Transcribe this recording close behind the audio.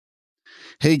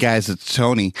Hey guys, it's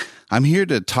Tony. I'm here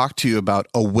to talk to you about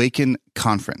Awaken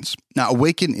Conference. Now,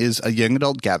 Awaken is a young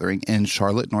adult gathering in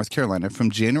Charlotte, North Carolina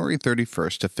from January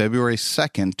 31st to February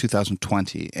 2nd,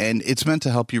 2020. And it's meant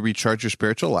to help you recharge your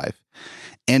spiritual life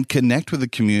and connect with a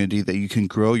community that you can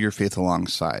grow your faith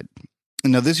alongside.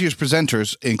 Now, this year's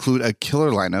presenters include a killer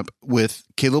lineup with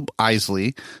Caleb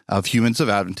Isley of Humans of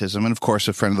Adventism, and of course,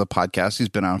 a friend of the podcast. He's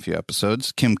been on a few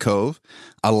episodes. Kim Cove,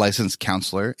 a licensed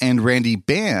counselor, and Randy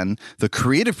Ban, the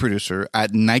creative producer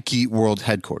at Nike World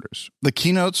Headquarters. The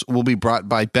keynotes will be brought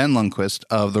by Ben Lundquist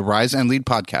of the Rise and Lead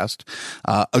podcast,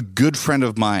 a good friend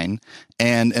of mine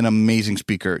and an amazing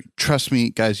speaker. Trust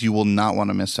me, guys, you will not want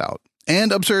to miss out.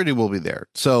 And Absurdity will be there.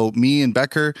 So me and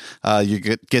Becker, you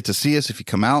get to see us if you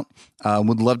come out.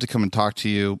 Would love to come and talk to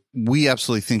you. We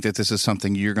absolutely think that this is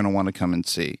something you're going to want to come and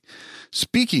see.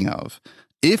 Speaking of,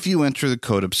 if you enter the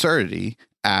code Absurdity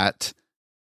at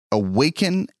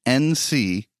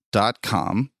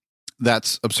awakennc.com,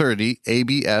 that's Absurdity,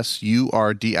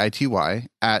 ABSURDITY,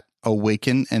 at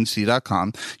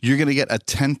awakennc.com, you're going to get a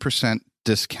 10%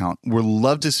 discount. We'd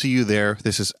love to see you there.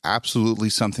 This is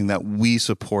absolutely something that we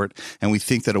support, and we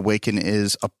think that Awaken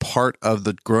is a part of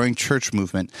the growing church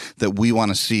movement that we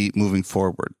want to see moving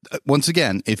forward. Once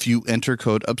again, if you enter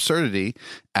code Absurdity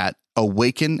at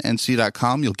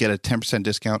awakennc.com, you'll get a 10%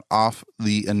 discount off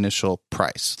the initial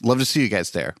price. Love to see you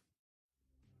guys there.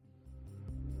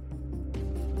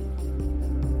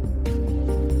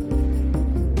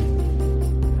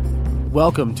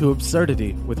 Welcome to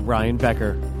Absurdity with Ryan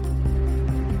Becker.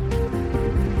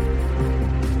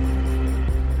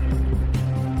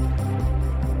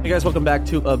 Hey guys, welcome back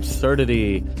to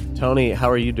Absurdity. Tony,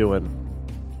 how are you doing?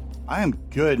 I am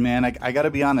good, man. I got to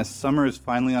be honest, summer is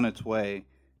finally on its way,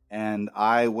 and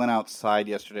I went outside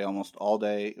yesterday almost all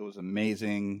day. It was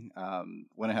amazing.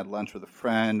 Went and had lunch with a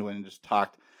friend, went and just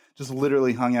talked, just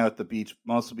literally hung out at the beach,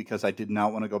 mostly because I did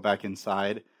not want to go back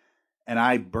inside, and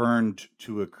I burned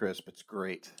to a crisp. It's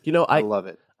great. You know, I love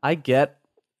it. I get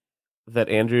that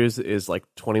Andrews is like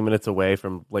 20 minutes away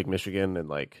from Lake Michigan, and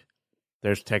like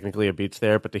there's technically a beach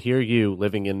there, but to hear you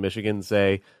living in Michigan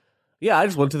say, yeah, I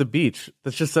just went to the beach.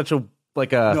 That's just such a,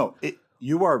 like a... No,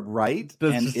 you are right.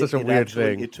 That's just such a weird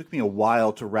thing. It took me a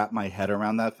while to wrap my head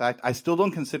around that fact. I still don't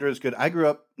consider it as good. I grew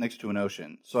up next to an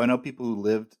ocean, so I know people who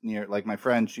lived near, like my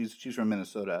friend, she's from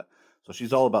Minnesota, so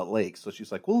she's all about lakes. So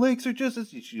she's like, well, lakes are just as...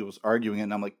 She was arguing it,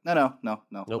 and I'm like, no. Nope.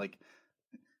 Like,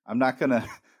 I'm not gonna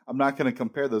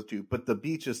compare those two, but the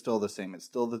beach is still the same. It's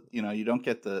still you don't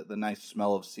get the nice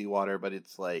smell of seawater, but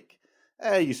it's like,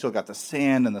 you still got the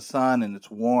sand and the sun, and it's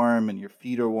warm, and your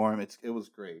feet are warm. It was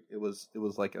great. It was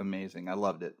like amazing. I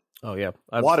loved it. Oh yeah,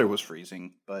 water was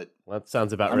freezing, but that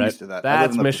sounds about I'm right. used to that.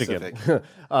 That's Michigan.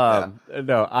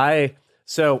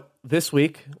 So this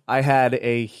week I had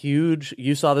a huge.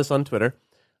 You saw this on Twitter.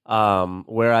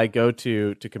 Where I go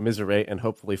to commiserate and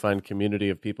hopefully find community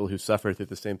of people who suffer through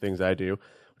the same things I do,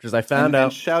 which is I found out...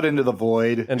 And shout into the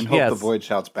void and hope the void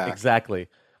shouts back. Exactly.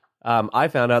 I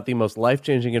found out the most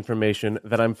life-changing information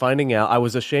that I'm finding out. I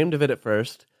was ashamed of it at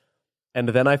first, and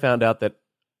then I found out that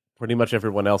pretty much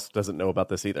everyone else doesn't know about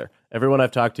this either. Everyone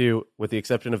I've talked to, with the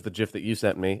exception of the GIF that you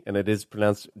sent me, and it is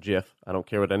pronounced GIF, I don't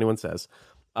care what anyone says,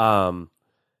 no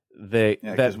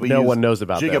one knows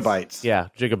about gigabytes. This. Yeah,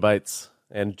 gigabytes.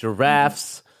 And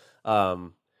giraffes,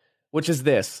 which is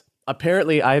this.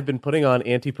 Apparently, I have been putting on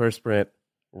antiperspirant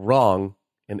wrong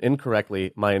and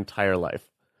incorrectly my entire life.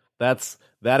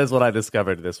 That is what I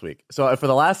discovered this week. So for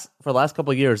the last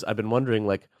couple of years, I've been wondering,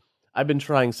 like, I've been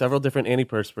trying several different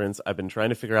antiperspirants. I've been trying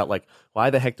to figure out, like, why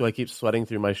the heck do I keep sweating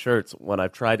through my shirts when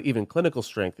I've tried even clinical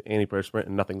strength antiperspirant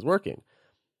and nothing's working?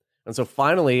 And so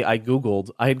finally, I had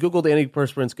Googled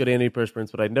antiperspirants, good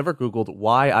antiperspirants, but I'd never Googled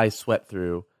why I sweat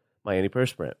through my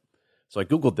antiperspirant. So I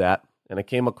Googled that, and I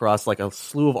came across like a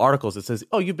slew of articles that says,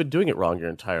 oh, you've been doing it wrong your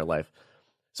entire life.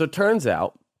 So it turns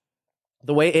out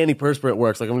the way antiperspirant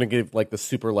works, like I'm going to give like the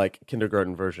super like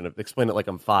kindergarten version of, explain it like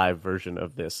I'm 5 version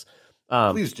of this.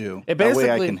 Please do. That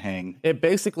way I can hang. It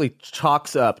basically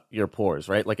chalks up your pores,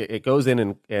 right? Like it goes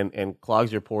in and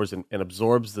clogs your pores and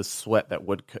absorbs the sweat that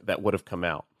would have come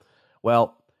out.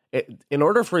 Well, in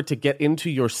order for it to get into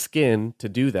your skin to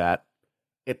do that,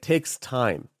 it takes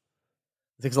time.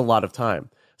 It takes a lot of time.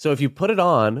 So if you put it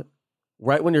on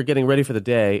right when you're getting ready for the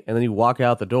day and then you walk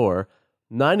out the door,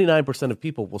 99% of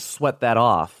people will sweat that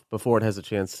off before it has a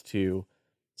chance to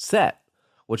set,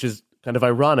 which is kind of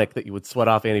ironic that you would sweat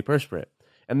off antiperspirant.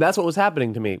 And that's what was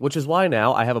happening to me, which is why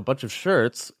now I have a bunch of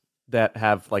shirts that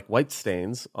have like white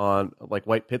stains on, like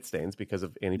white pit stains because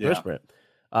of antiperspirant.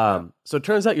 So it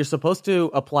turns out you're supposed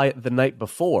to apply it the night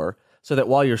before. so that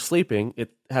while you're sleeping,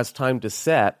 it has time to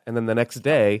set, and then the next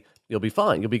day you'll be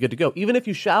fine. You'll be good to go. Even if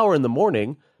you shower in the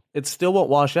morning, it still won't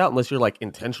wash out unless you're like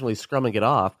intentionally scrumming it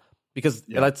off, because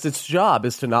that's its job,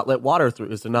 is to not let water through,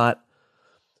 is to not.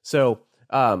 So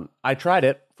I tried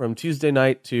it from Tuesday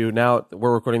night to now.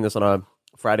 We're recording this on a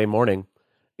Friday morning.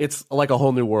 It's like a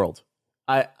whole new world.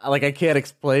 I can't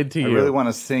explain to you. I really want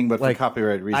to sing, but for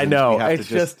copyright reasons, I know. we have It's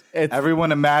to just it's,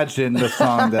 everyone imagine the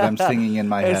song that I'm singing in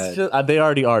my head. just, they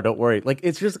already are. Don't worry. Like,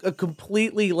 it's just a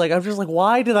completely, like, I'm just like,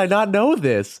 why did I not know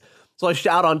this? So I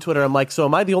shout on Twitter. I'm like, so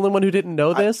am I the only one who didn't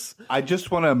know this? I just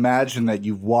want to imagine that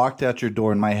you've walked out your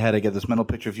door. In my head, I get this mental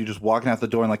picture of you just walking out the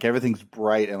door and like everything's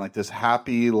bright and like this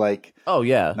happy, like, oh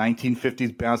yeah,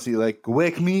 1950s bouncy, like,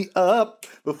 wake me up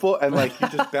before, and like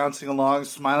you're just bouncing along,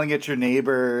 smiling at your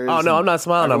neighbors. Oh no, I'm not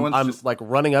smiling. I'm just like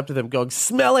running up to them, going,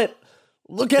 smell it,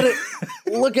 look at it,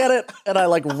 look at it, and I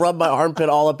like rub my armpit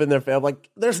all up in their face. I'm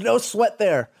like, there's no sweat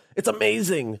there. It's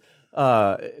amazing.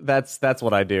 That's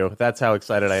what I do. That's how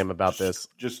excited I am about this.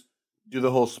 Just do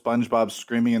the whole SpongeBob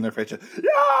screaming in their face.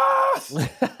 Yes!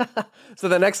 So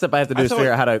the next step I have to do is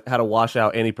figure out how to wash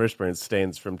out antiperspirant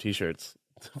stains from T-shirts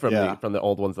from the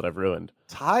old ones that I've ruined.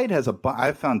 Tide has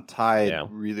I found Tide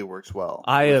really works well.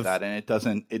 That, and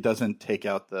it doesn't take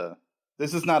out the.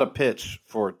 This is not a pitch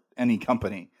for any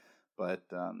company, but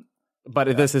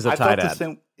this is a Tide ad.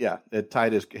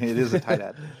 It is a Tide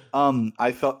ad.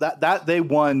 I felt that they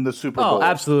won the Super Bowl. Oh,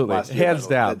 absolutely, hands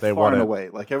down, they won it. Away.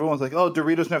 Like everyone's like, oh,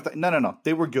 Doritos never. No,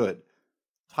 they were good.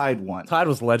 Tide won. Tide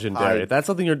was legendary. That's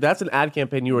an ad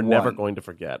campaign you were never going to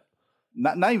forget.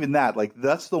 Not even that. Like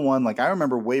that's the one. Like I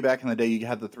remember way back in the day, you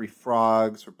had the Three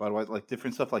Frogs or Budweiser, like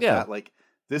different stuff like that. Like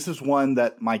this is one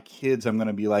that my kids, I'm going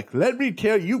to be like, let me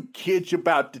tell you kids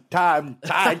about the time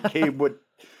Tide came with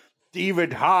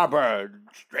Stephen Harper,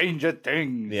 Stranger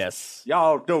Things. Yes,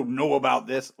 y'all don't know about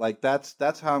this. Like that's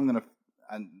how I'm going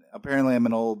to. Apparently, I'm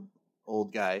an old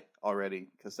guy already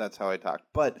because that's how I talk.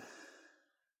 But.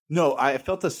 No, I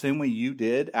felt the same way you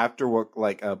did after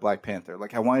Black Panther.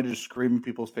 Like I wanted to just scream in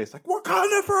people's face, like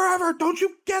 "Wakanda forever! Don't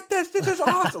you get this? This is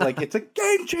awesome! Like it's a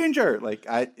game changer!" Like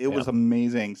it was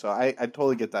amazing. So I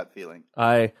totally get that feeling.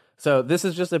 So this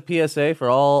is just a PSA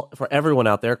for everyone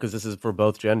out there, because this is for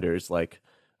both genders. Like,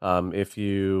 if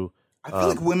you, I feel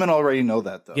like women already know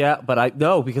that though. Yeah, but I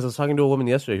know because I was talking to a woman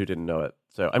yesterday who didn't know it.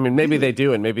 So I mean, maybe they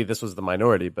do, and maybe this was the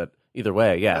minority. But either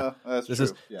way, that's true.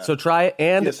 So try it.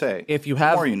 And PSA. if you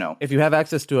have, if you have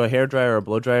access to a hairdryer or a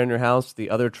blow dryer in your house, the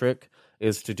other trick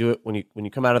is to do it when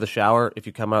you come out of the shower. If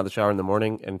you come out of the shower in the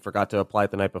morning and forgot to apply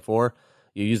it the night before,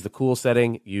 you use the cool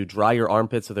setting. You dry your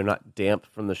armpits so they're not damp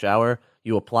from the shower.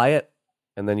 You apply it,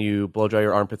 and then you blow dry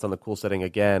your armpits on the cool setting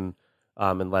again,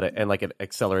 and let it, and like it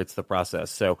accelerates the process.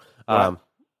 So.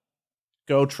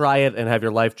 Go try it and have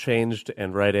your life changed,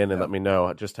 and write in and let me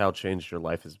know just how changed your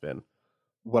life has been.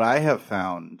 What I have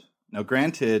found, now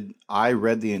granted, I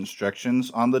read the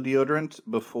instructions on the deodorant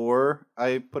before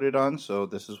I put it on, so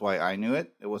this is why I knew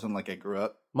it. It wasn't like I grew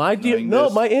up. My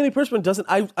antiperspirant doesn't.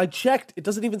 I checked. It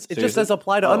doesn't even. It just says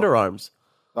apply to underarms.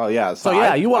 Oh yeah.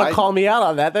 So you want to call me out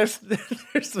on that? There's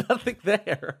nothing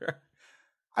there.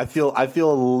 I feel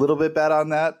a little bit bad on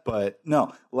that, but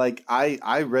no, like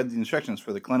I read the instructions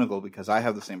for the clinical because I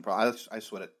have the same problem. I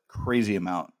sweat a crazy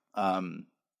amount.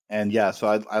 And yeah, so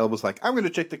I was like, I'm going to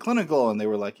check the clinical, and they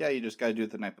were like, yeah, you just got to do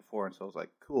it the night before. And so I was like,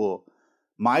 cool.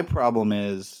 My problem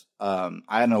is I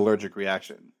had an allergic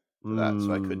reaction to that,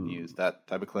 so I couldn't use that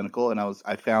type of clinical. And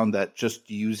I found that just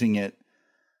using it,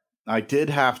 I did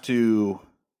have to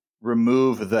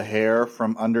remove the hair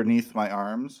from underneath my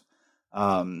arms.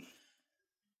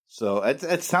 So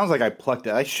it sounds like I plucked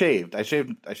it. I shaved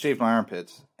my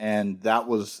armpits, and that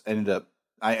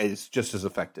it's just as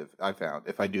effective. I found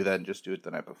if I do that and just do it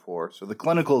the night before. So the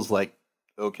clinical's like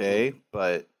okay,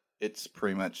 but it's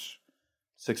pretty much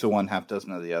 6 of one, half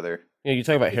dozen of the other. Yeah, you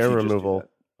talk about hair removal.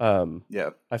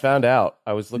 I found out.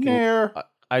 I was looking.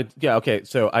 Okay.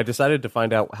 So I decided to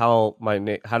find out how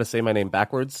to say my name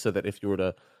backwards, so that if you were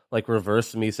to like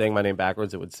reverse me saying my name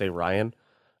backwards, it would say Ryan.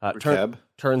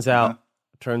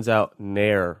 Turns out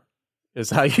Nair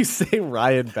is how you say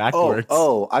Ryan backwards.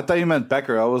 Oh, I thought you meant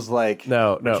Becker. I was like,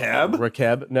 no,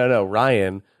 Rakeb. No,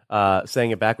 Ryan. Saying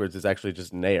it backwards is actually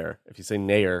just Nair. If you say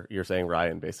Nair, you're saying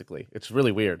Ryan. Basically, it's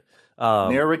really weird.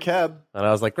 Nair Rakeb. And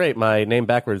I was like, great. My name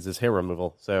backwards is hair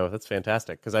removal, so that's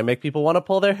fantastic because I make people want to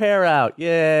pull their hair out.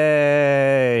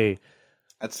 Yay!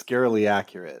 That's scarily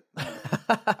accurate.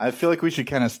 I feel like we should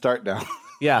kind of start now.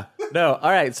 Yeah. No. All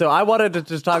right. So I wanted to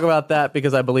just talk about that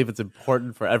because I believe it's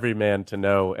important for every man to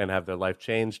know and have their life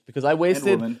changed, because I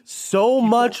wasted so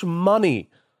much money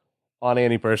on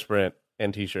antiperspirant,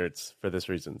 and T-shirts for this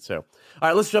reason. So, all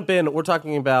right, let's jump in. We're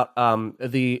talking about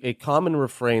a common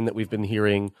refrain that we've been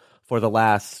hearing for the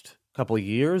last couple of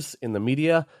years in the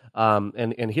media.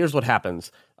 And here's what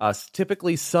happens.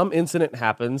 Typically, some incident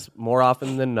happens. More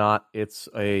often than not, it's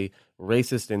a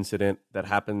racist incident that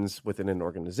happens within an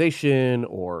organization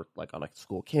or like on a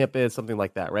school campus, something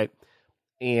like that, right?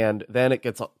 And then it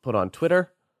gets put on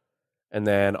Twitter, and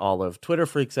then all of Twitter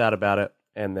freaks out about it,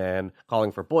 and then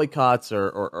calling for boycotts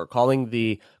or calling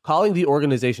the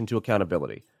organization to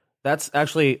accountability. That's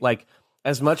actually, like,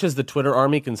 as much as the Twitter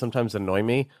army can sometimes annoy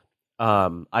me,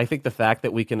 I think the fact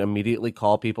that we can immediately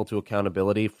call people to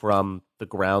accountability from the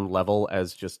ground level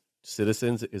as just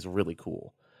citizens is really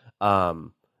cool.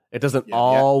 It doesn't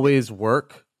always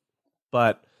work,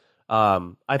 but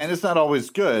and it's not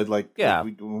always good. Like, yeah,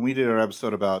 when we did our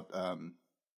episode about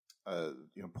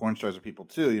porn stars are people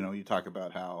too. You talk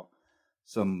about how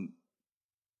some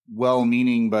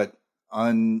well-meaning but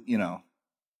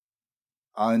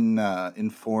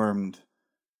uninformed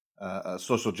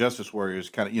social justice warriors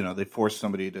kind of, they force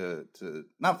somebody to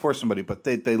not force somebody, but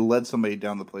they led somebody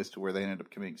down the place to where they ended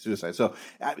up committing suicide. So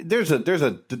there's a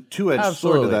two-edged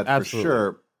sword to that for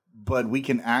sure. But we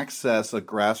can access a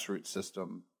grassroots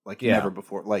system like never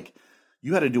before. Like,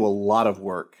 you had to do a lot of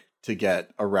work to get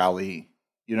a rally,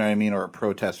 you know what I mean, or a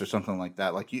protest or something like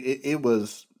that. Like, it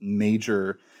was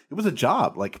major. It was a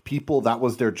job. Like, people, that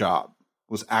was their job,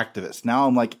 was activists. Now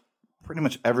I'm like, pretty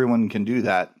much everyone can do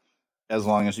that as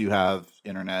long as you have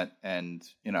internet and,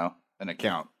 an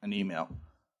account, an email.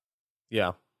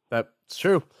 Yeah, that's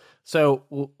true.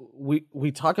 So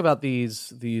we talk about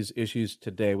these issues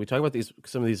today. We talk about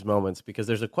some of these moments because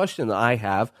there's a question that I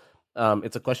have.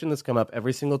 It's a question that's come up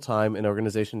every single time an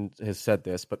organization has said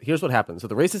this, but here's what happens. So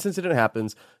the racist incident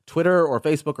happens, Twitter or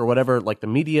Facebook or whatever, like the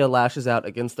media lashes out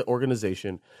against the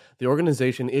organization. The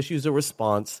organization issues a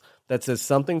response that says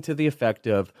something to the effect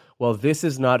of, well, this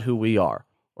is not who we are,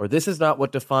 or this is not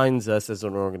what defines us as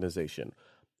an organization.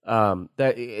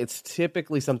 That it's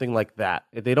typically something like that.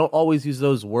 They don't always use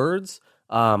those words.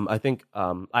 I think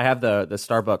I have the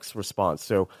Starbucks response.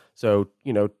 So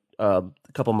a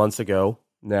couple months ago,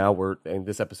 and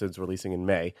this episode's releasing in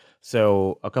May.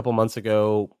 So a couple months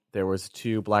ago, there was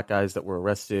 2 black guys that were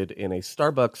arrested in a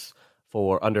Starbucks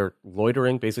for under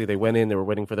loitering. Basically, they went in, they were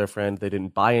waiting for their friend, they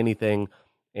didn't buy anything,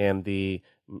 and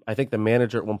I think the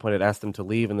manager at one point had asked them to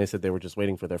leave, and they said they were just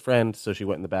waiting for their friend. So she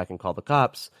went in the back and called the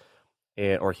cops.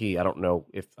 I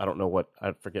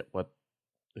forget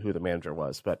who the manager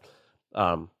was, but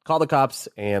called the cops,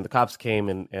 and the cops came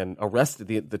and arrested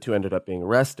the 2. Ended up being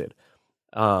arrested.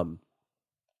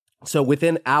 So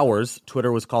within hours,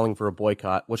 Twitter was calling for a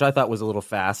boycott, which I thought was a little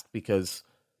fast because,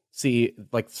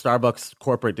 Starbucks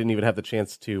corporate didn't even have the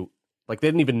chance to, they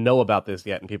didn't even know about this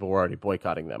yet, and people were already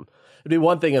boycotting them. It'd be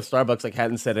one thing if Starbucks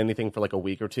hadn't said anything for a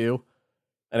week or two,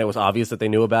 and it was obvious that they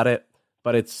knew about it.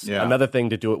 But it's another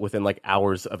thing to do it within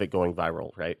hours of it going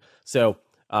viral, right? So,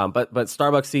 but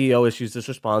Starbucks CEO issues this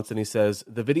response, and he says,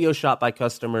 the video shot by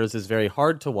customers is very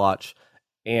hard to watch.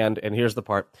 And here's the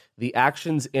part: the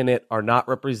actions in it are not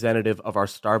representative of our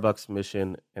Starbucks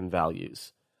mission and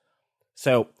values.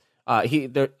 So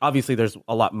obviously there's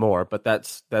a lot more, but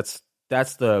that's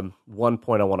the one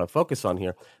point I want to focus on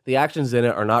here. The actions in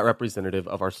it are not representative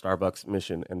of our Starbucks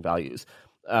mission and values.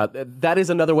 That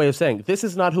is another way of saying this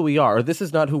is not who we are, or this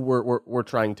is not who we're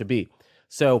trying to be.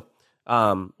 So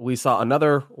we saw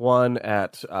another one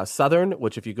at Southern,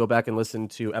 which if you go back and listen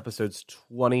to episodes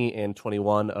 20 and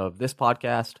 21 of this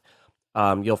podcast,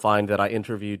 you'll find that I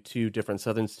interviewed 2 different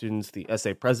Southern students, the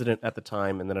SA president at the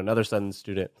time, and then another Southern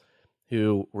student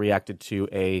who reacted to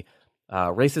a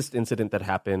racist incident that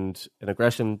happened, an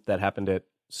aggression that happened at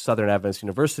Southern Adventist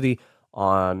University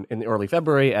in the early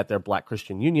February at their Black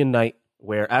Christian Union night,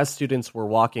 where as students were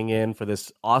walking in for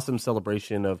this awesome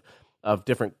celebration of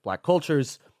different Black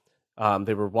cultures,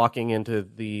 they were walking into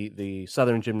the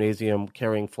Southern Gymnasium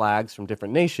carrying flags from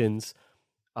different nations.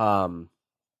 Someone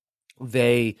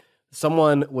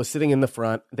was sitting in the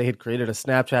front. They had created a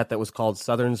Snapchat that was called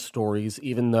Southern Stories,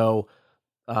 even though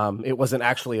it wasn't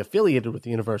actually affiliated with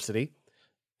the university,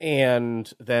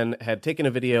 and then had taken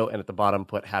a video and at the bottom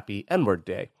put Happy N-Word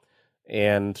Day.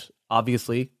 And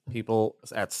obviously people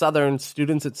at Southern,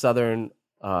 students at Southern,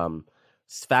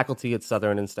 faculty at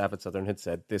Southern and staff at Southern had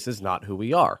said, this is not who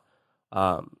we are.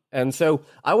 And so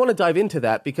I want to dive into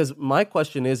that because my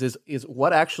question is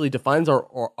what actually defines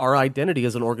our identity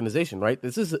as an organization, right?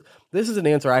 This is an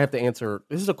answer I have to answer.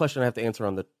 This is a question I have to answer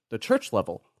on the church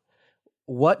level.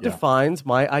 What defines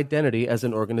my identity as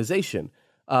an organization?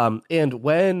 And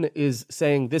when is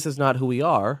saying this is not who we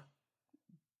are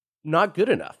not good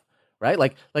enough, right?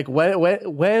 Like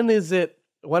when is it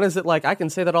like I can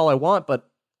say that all I want, but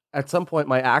at some point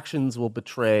my actions will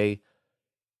betray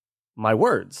my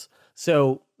words.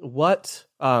 So what?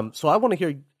 So I want to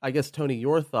hear, I guess, Tony,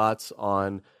 your thoughts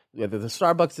on either the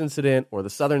Starbucks incident or the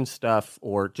Southern stuff,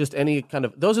 or just any kind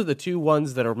of. Those are the two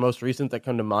ones that are most recent that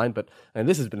come to mind. But and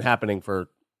this has been happening for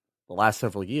the last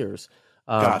several years.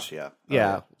 Gosh, yeah.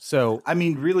 Yeah. So I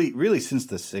mean, really, since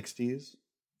the '60s.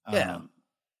 Yeah.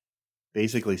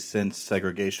 Basically, since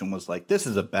segregation was like, this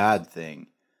is a bad thing,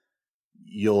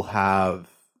 you'll have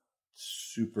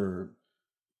super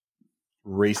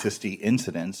racist-y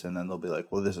incidents, and then they'll be like,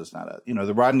 well, this is not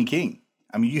the Rodney King.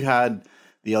 I mean, you had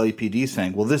the LAPD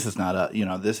saying, well, this is not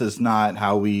this is not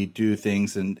how we do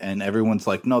things, and everyone's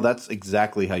like, no, that's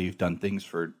exactly how you've done things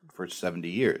for 70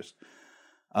 years.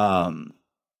 So,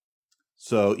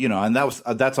 and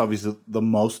that's obviously the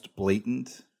most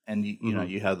blatant. And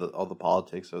you have all the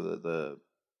politics of the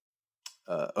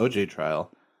OJ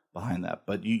trial behind that,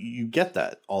 but you get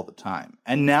that all the time.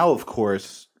 And now, of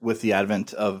course, with the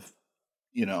advent of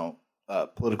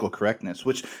political correctness,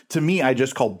 which to me I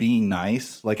just call being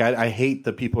nice. Like I hate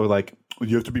that people are like,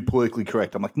 you have to be politically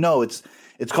correct. I'm like, no, it's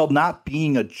called not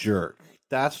being a jerk.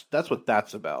 That's what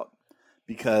that's about.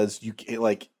 Because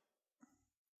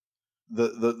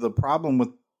the problem with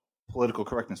political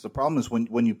correctness. The problem is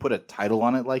when you put a title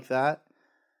on it like that,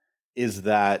 is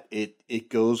that it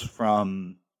goes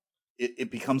from it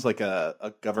becomes like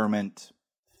a government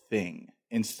thing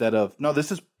instead of no.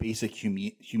 This is basic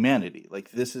humanity.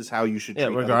 Like this is how you should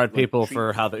regard people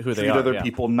for who they are. Treat other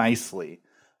people nicely.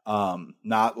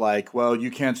 Not like, well, you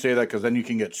can't say that because then you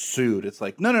can get sued. It's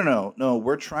like no.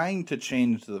 We're trying to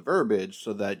change the verbiage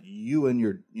so that you and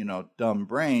your dumb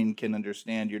brain can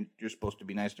understand you're supposed to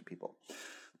be nice to people.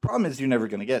 Problem is, you're never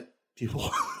going to get people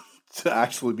to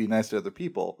actually be nice to other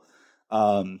people.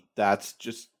 That's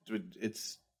just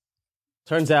it's.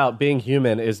 Turns out being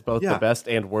human is both the best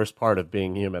and worst part of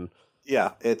being human.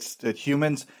 Yeah, it's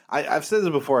humans. I've said this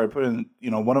before. I put in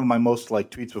one of my most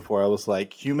liked tweets before. I was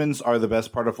like, humans are the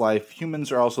best part of life.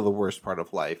 Humans are also the worst part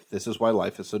of life. This is why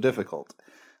life is so difficult.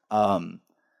 But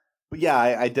yeah,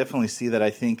 I definitely see that.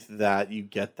 I think that you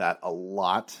get that a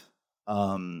lot.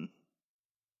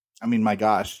 I mean, my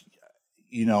gosh,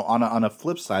 on a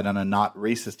flip side, on a not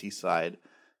racist-y side,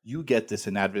 you get this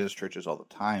in Adventist churches all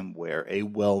the time where a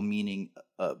well-meaning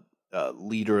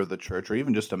leader of the church or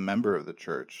even just a member of the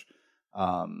church,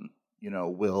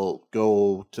 will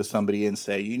go to somebody and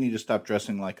say, you need to stop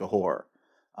dressing like a whore.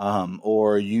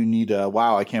 Or you need to,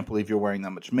 wow, I can't believe you're wearing that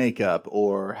much makeup.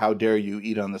 Or how dare you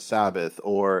eat on the Sabbath.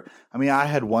 Or, I mean, I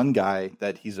had one guy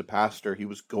that he's a pastor. He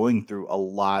was going through a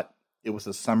lot. It was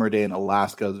a summer day in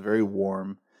Alaska. It was very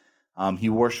warm. He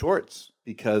wore shorts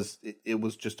because it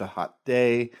was just a hot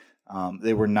day.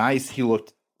 They were nice. He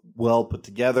looked well put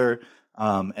together.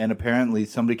 And apparently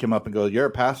somebody came up and goes, you're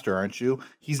a pastor, aren't you?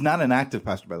 He's not an active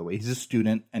pastor, by the way. He's a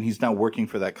student, and he's not working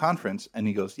for that conference. And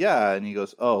he goes, yeah. And he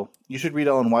goes, oh, you should read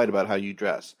Ellen White about how you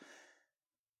dress.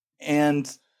 And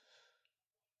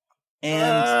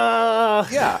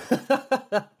yeah.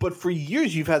 But for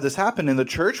years you've had this happen, and the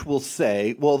church will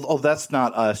say, well, oh, that's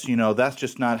not us. That's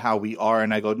just not how we are.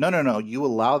 And I go, no. You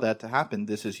allow that to happen.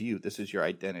 This is you. This is your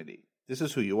identity. This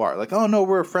is who you are. Like, oh, no,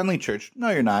 we're a friendly church. No,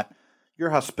 you're not. You're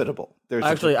hospitable.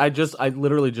 Actually, I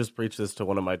literally just preached this to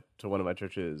one of my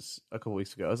churches a couple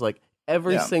weeks ago. I was like,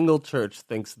 every single church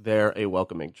thinks they're a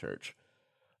welcoming church,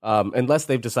 unless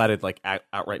they've decided like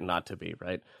outright not to be,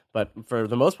 right? But for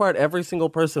the most part, every single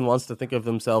person wants to think of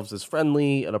themselves as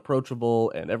friendly and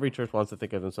approachable, and every church wants to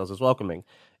think of themselves as welcoming.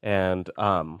 And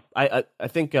I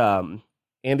think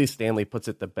Andy Stanley puts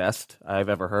it the best I've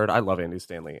ever heard. I love Andy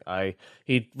Stanley.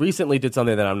 He recently did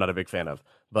something that I'm not a big fan of,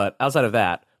 but outside of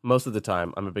that, most of the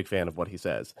time, I'm a big fan of what he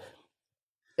says.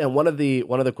 And one of the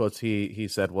quotes he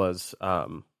said was,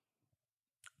 "Time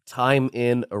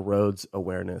in erodes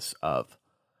awareness of."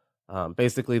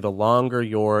 Basically, the longer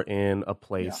you're in a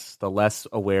place, the less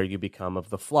aware you become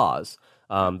of the flaws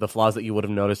that you would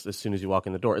have noticed as soon as you walk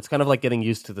in the door. It's kind of like getting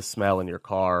used to the smell in your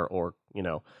car, or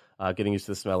getting used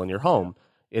to the smell in your home.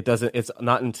 It's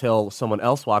not until someone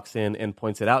else walks in and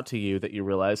points it out to you that you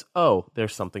realize, oh,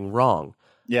 there's something wrong.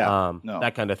 Yeah,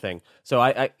 that kind of thing.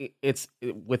 So it's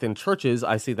within churches,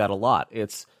 I see that a lot.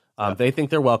 It's they think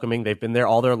they're welcoming. They've been there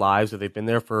all their lives, or they've been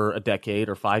there for a decade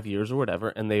or 5 years or whatever,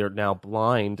 and they are now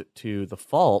blind to the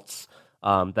faults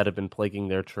that have been plaguing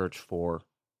their church for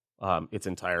its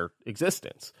entire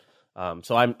existence.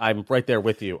 So I'm right there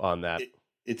with you on that.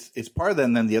 It's part of that,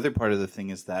 and then the other part of the thing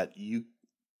is that you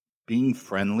being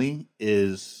friendly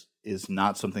is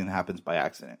not something that happens by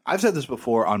accident. I've said this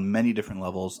before on many different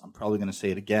levels. I'm probably going to say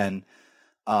it again.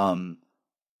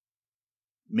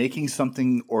 Making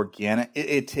something organic,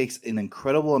 it takes an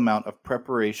incredible amount of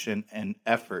preparation and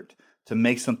effort to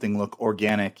make something look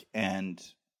organic and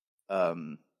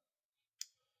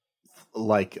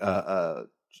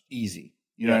easy.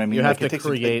 You know what I mean? You have like to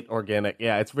create organic.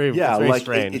 Yeah, it's very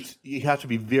strange. You have to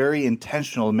be very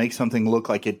intentional to make something look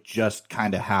like it just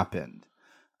kind of happened.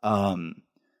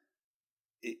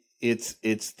 There's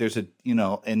a,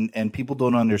 and people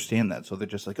don't understand that. So they're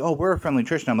just like, oh, we're a friendly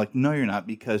church. And I'm like, no, you're not,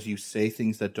 because you say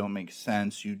things that don't make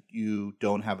sense. You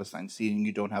don't have assigned seating.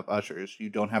 You don't have ushers. You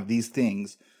don't have these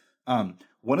things.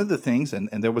 One of the things, and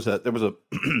there was a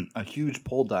a huge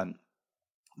poll done.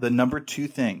 The number 2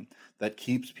 thing that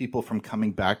keeps people from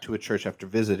coming back to a church after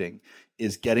visiting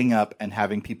is getting up and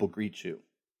having people greet you,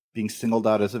 being singled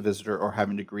out as a visitor or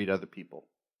having to greet other people.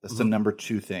 That's the number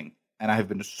 2 thing. And I have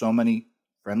been to so many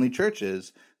friendly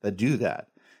churches that do that.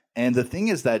 And the thing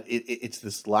is that it's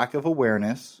this lack of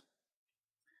awareness.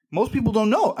 Most people don't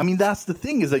know. I mean, that's the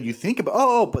thing, is that you think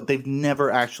about, but they've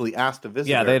never actually asked a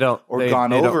visitor. Yeah, they don't. Or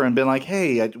gone over and been like,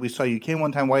 hey, we saw you came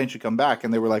one time. Why didn't you come back?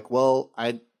 And they were like, well,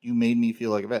 you made me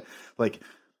feel like a vet. Like,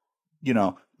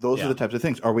 those are the types of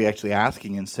things. Are we actually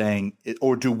asking and saying,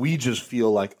 or do we just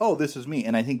feel like, oh, this is me?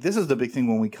 And I think this is the big thing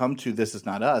when we come to This Is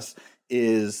Not Us,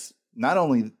 is not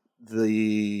only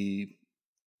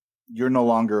you're no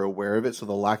longer aware of it, so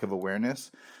the lack of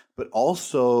awareness, but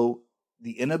also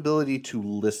the inability to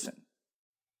listen.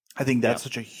 I think that's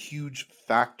such a huge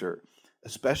factor,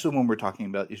 especially when we're talking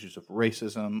about issues of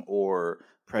racism or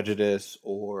prejudice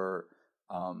or,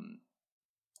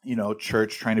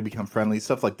 church trying to become friendly,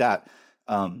 stuff like that.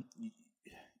 I'm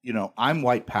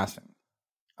white passing.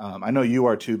 I know you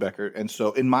are too, Becker. And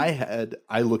so in my head,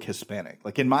 I look Hispanic.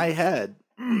 Like in my head,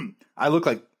 I look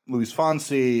like Luis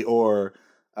Fonsi or,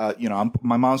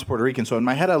 my mom's Puerto Rican. So in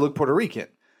my head, I look Puerto Rican.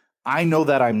 I know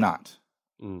that I'm not.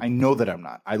 I know that I'm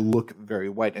not. I look very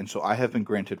white. And so I have been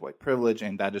granted white privilege,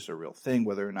 and that is a real thing.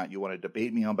 Whether or not you want to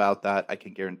debate me about that, I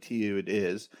can guarantee you it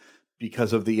is,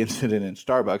 because of the incident in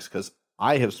Starbucks, because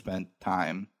I have spent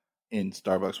time in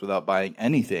Starbucks without buying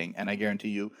anything, and I guarantee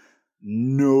you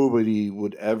nobody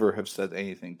would ever have said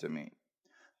anything to me,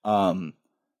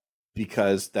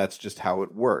 because that's just how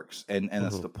it works, and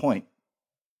that's the point.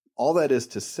 All that is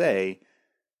to say,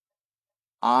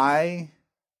 I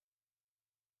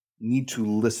need to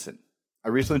listen. I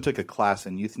recently took a class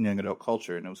in youth and young adult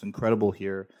culture, and it was incredible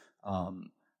here.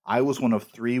 I was one of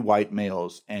 3 white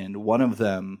males, and one of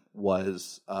them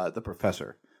was the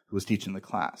professor who was teaching the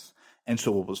class. And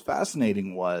so what was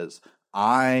fascinating was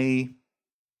I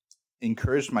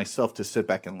encouraged myself to sit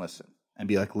back and listen and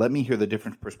be like, let me hear the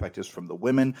different perspectives from the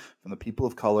women, from the people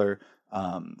of color,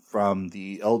 from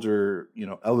the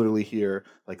elderly here.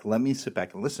 Like, let me sit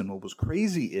back and listen. What was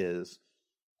crazy is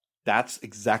that's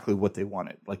exactly what they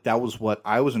wanted. Like, that was what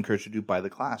I was encouraged to do by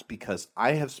the class, because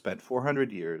I have spent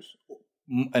 400 years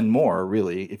and more,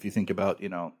 really, if you think about,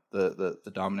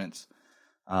 the dominance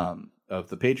of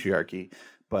the patriarchy.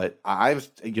 But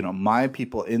my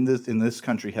people in this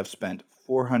country have spent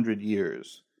 400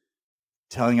 years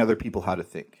telling other people how to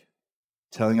think,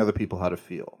 telling other people how to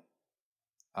feel,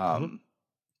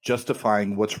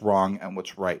 justifying what's wrong and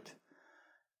what's right.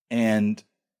 And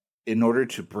in order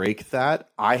to break that,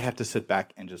 I have to sit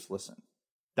back and just listen.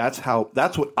 That's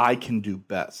what I can do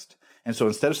best. And so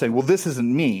instead of saying, well, this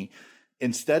isn't me,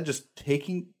 instead just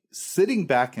sitting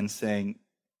back and saying,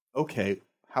 okay,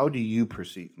 how do you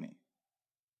perceive me?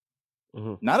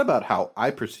 Not about how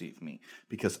I perceive me,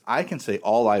 because I can say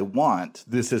all I want,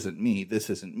 this isn't me, this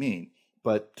isn't me.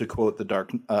 But to quote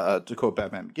to quote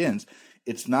Batman Begins,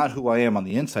 it's not who I am on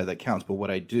the inside that counts, but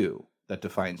what I do that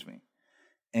defines me.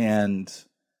 And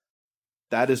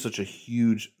that is such a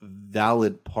huge,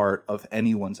 valid part of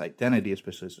anyone's identity,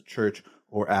 especially as a church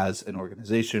or as an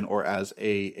organization or as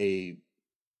a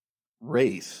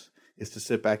race, is to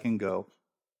sit back and go,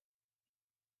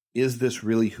 is this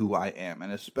really who I am?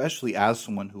 And especially as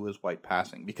someone who is white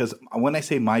passing, because when I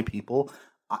say my people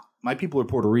are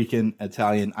Puerto Rican,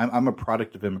 Italian. I'm a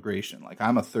product of immigration. Like,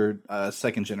 I'm a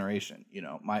second generation.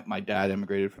 My dad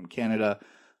immigrated from Canada.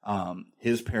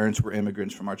 His parents were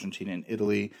immigrants from Argentina and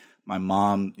Italy. My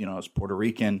mom, is Puerto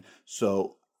Rican.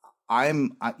 So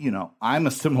I'm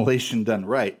assimilation done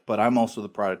right, but I'm also the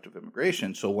product of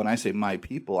immigration. So when I say my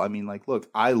people, I mean, like, look,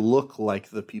 I look like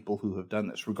the people who have done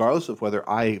this, regardless of whether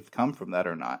I've come from that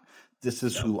or not. This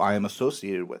is who I am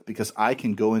associated with, because I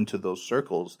can go into those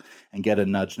circles and get a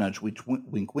nudge, nudge,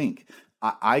 wink, wink.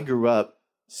 I grew up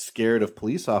scared of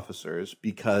police officers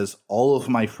because all of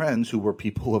my friends who were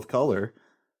people of color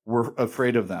were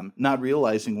afraid of them, not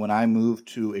realizing when I moved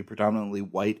to a predominantly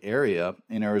white area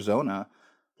in Arizona,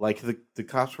 Like the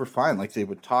cops were fine. Like they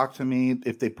would talk to me.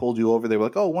 If they pulled you over, they were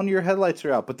like, "Oh, one of your headlights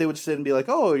are out." But they would sit and be like,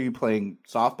 "Oh, are you playing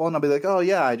softball?" And I'll be like, "Oh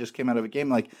yeah, I just came out of a game."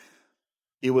 Like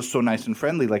it was so nice and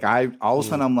friendly. Like all of a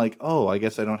sudden I'm like, "Oh, I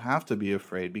guess I don't have to be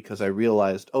afraid," because I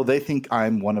realized, oh, they think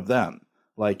I'm one of them.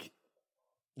 Like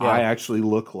I actually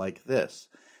look like this.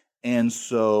 And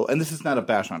so, and this is not a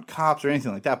bash on cops or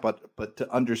anything like that, but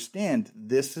to understand,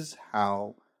 this is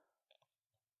how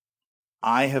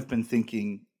I have been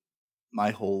thinking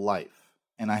my whole life.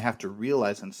 And I have to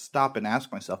realize and stop and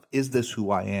ask myself, is this who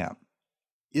I am?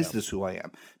 Is this who I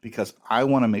am? Because I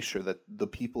want to make sure that the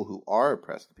people who are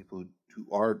oppressed, the people who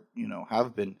are,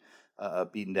 have been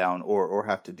beaten down or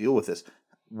have to deal with this,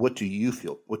 what do you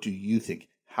feel? What do you think?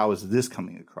 How is this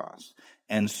coming across?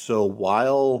 And so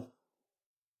while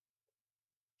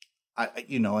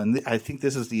I think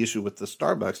this is the issue with the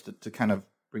Starbucks, to kind of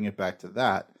bring it back to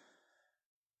that.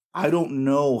 I don't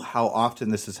know how often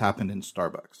this has happened in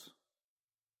Starbucks.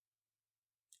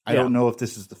 I don't know if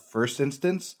this is the first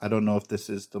instance. I don't know if this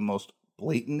is the most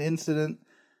blatant incident.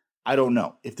 I don't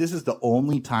know. If this is the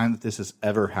only time that this has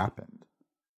ever happened,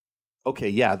 okay,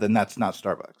 yeah, then that's not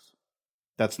Starbucks.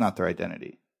 That's not their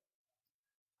identity.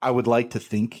 I would like to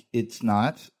think it's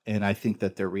not, and I think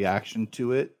that their reaction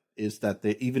to it is that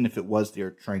even if it was,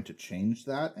 they're trying to change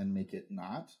that and make it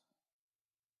not.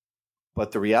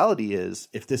 But the reality is,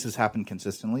 if this has happened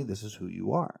consistently, this is who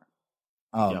you are.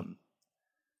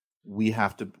 We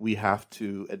have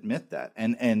to admit that,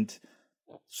 and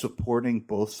supporting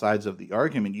both sides of the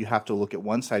argument, you have to look at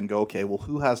one side and go, okay, well,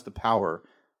 who has the power?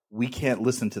 We can't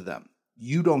listen to them.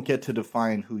 You don't get to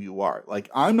define who you are. Like,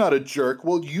 I'm not a jerk.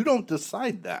 Well, you don't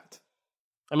decide that.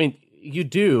 I mean, you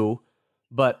do,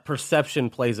 but perception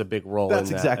plays a big role. That's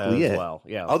in that exactly as it. Well,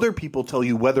 yeah. Other people tell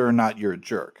you whether or not you're a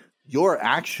jerk. Your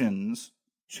actions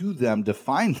to them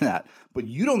define that, but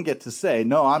you don't get to say,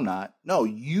 "No, I'm not." No,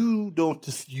 you don't.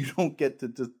 You don't get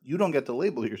to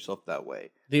label yourself that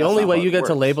way. The only way you get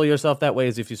to label yourself that way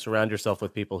is if you surround yourself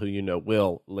with people who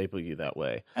will label you that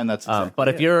way. And that's exactly but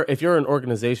if you're an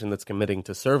organization that's committing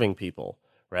to serving people,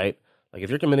 right? Like if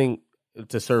you're committing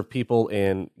to serve people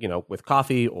in with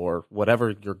coffee or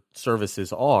whatever your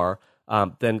services are,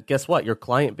 then guess what? Your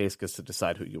client base gets to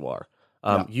decide who you are.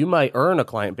 You might earn a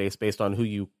client base based on who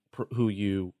you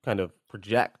kind of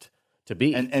project to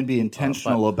be, and be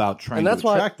intentional about trying to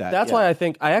attract that. That's why I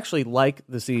think I actually like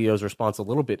the CEO's response a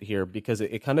little bit here, because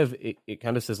it kind of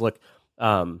says, look,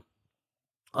 I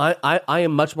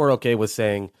am much more okay with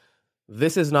saying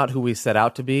this is not who we set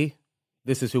out to be,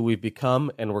 this is who we've become,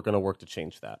 and we're going to work to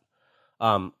change that.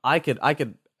 I could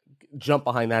jump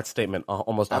behind that statement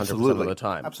almost 100% of the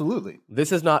time. Absolutely.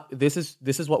 This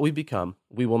is what we've become.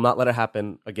 We will not let it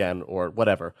happen again or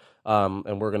whatever.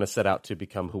 And we're going to set out to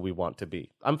become who we want to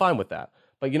be. I'm fine with that.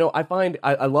 But I find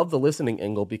I love the listening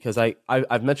angle, because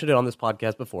I've mentioned it on this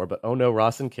podcast before, but Oh No,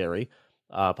 Ross and Carrie,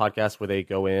 podcast where they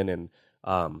go in and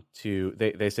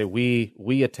they say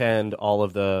we attend all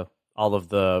of the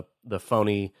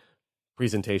phony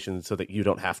presentations so that you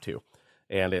don't have to.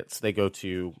 And they go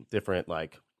to different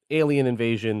like alien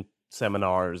invasion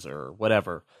seminars or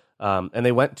whatever. And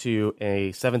they went to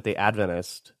a Seventh-day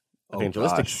Adventist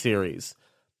evangelistic series.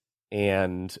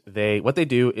 And what they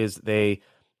do is they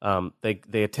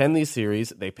attend these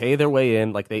series, they pay their way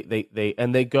in, like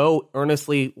they go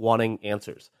earnestly wanting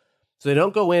answers. So they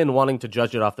don't go in wanting to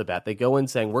judge it off the bat. They go in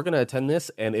saying, we're going to attend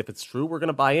this, and if it's true, we're going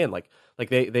to buy in.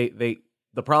 The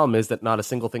problem is that not a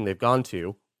single thing they've gone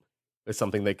to is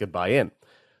something they could buy in.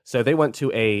 So they went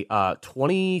to a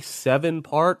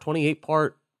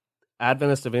 28-part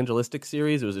Adventist evangelistic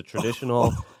series. It was a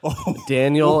traditional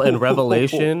Daniel and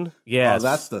Revelation. Yes.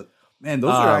 Oh, those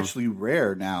are actually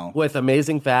rare now. With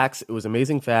amazing facts. It was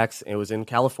amazing facts. It was in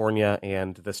California,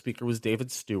 and the speaker was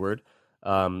David Stewart.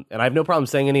 And I have no problem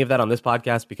saying any of that on this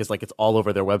podcast, because it's all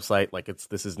over their website.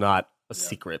 This is not a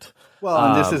secret. Well,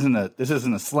 and this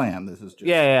isn't a slam. This is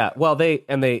just Well, they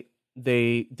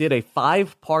did a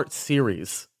 5-part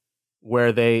series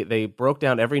where they broke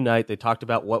down every night. They talked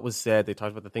about what was said. They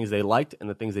talked about the things they liked and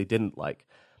the things they didn't like.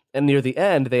 And near the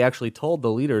end, they actually told the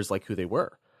leaders who they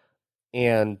were.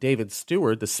 And David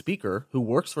Stewart, the speaker, who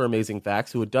works for Amazing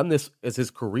Facts, who had done this as his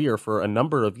career for a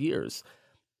number of years,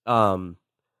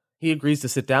 he agrees to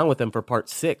sit down with them for part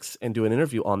 6 and do an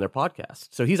interview on their podcast.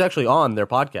 So he's actually on their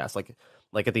podcast.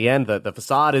 Like at the end, the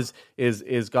facade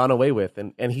is gone away with,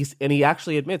 and he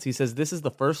actually admits, he says, this is the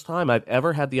first time I've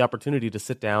ever had the opportunity to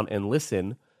sit down and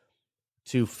listen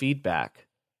to feedback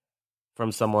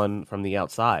from someone from the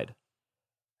outside.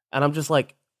 And I'm just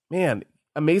like, man,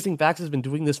 Amazing Facts has been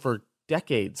doing this for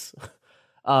decades.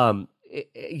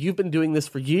 you've been doing this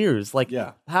for years. Like,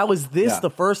 how is this the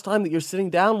first time that you're sitting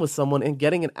down with someone and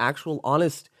getting an actual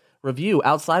honest review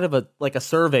outside of a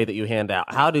survey that you hand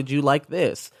out? How did you like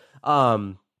this?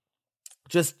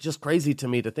 Just crazy to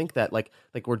me to think that like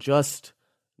we're just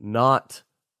not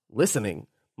listening.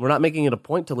 We're not making it a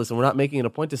point to listen. We're not making it a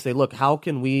point to say, look, how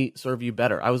can we serve you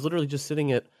better? I was literally just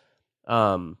sitting at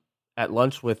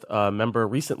lunch with a member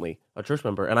recently, a church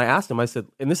member, and I asked him, I said,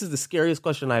 and this is the scariest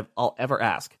question I'll ever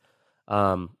ask.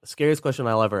 Scariest question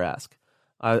I'll ever ask.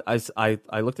 I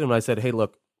looked at him and I said, hey,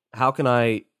 look, how can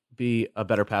I be a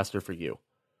better pastor for you?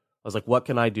 I was like, what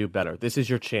can I do better? This is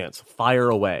your chance. Fire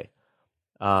away.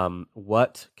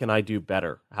 What can I do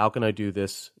better? How can I do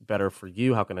this better for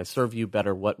you? How can I serve you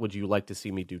better? What would you like to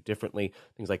see me do differently?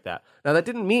 Things like that. Now, that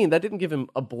didn't give him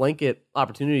a blanket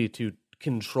opportunity to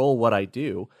control what I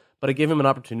do, but it gave him an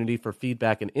opportunity for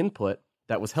feedback and input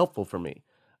that was helpful for me.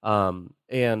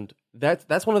 And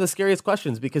that's one of the scariest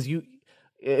questions, because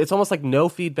it's almost like no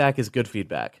feedback is good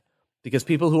feedback, because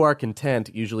people who are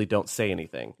content usually don't say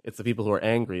anything. It's the people who are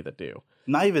angry that do.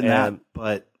 Not even that,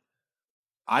 but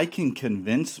I can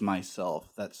convince myself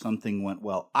that something went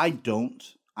well. I don't.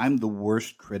 I'm the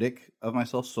worst critic of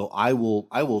myself, so I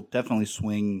will definitely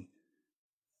swing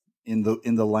in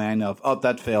the line of, oh,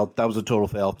 that failed. That was a total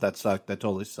fail. That sucked. That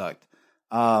totally sucked.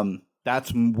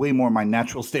 That's way more my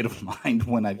natural state of mind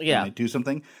when I do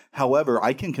something. However,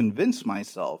 I can convince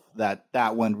myself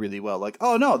that went really well. Like,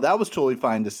 oh no, that was totally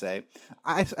fine to say.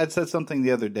 I said something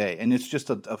the other day, and it's just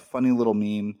a funny little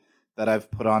meme that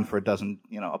I've put on for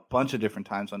a bunch of different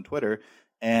times on Twitter.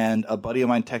 And a buddy of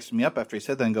mine texted me up after he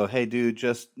said that and go, hey dude,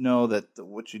 just know that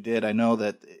what you did, I know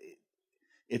that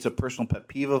it's a personal pet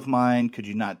peeve of mine. Could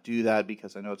you not do that?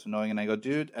 Because I know it's annoying. And I go,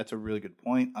 dude, that's a really good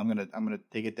point. I'm gonna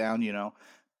take it down,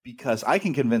 because I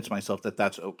can convince myself that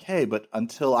that's okay. But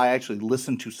until I actually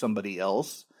listen to somebody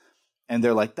else and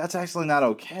they're like, that's actually not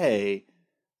okay,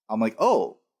 I'm like,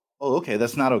 oh, okay,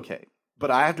 that's not okay.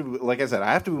 But I have to, like I said,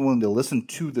 I have to be willing to listen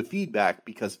to the feedback,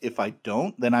 because if I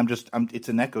don't, then it's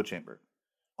an echo chamber.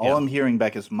 All I'm hearing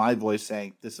back is my voice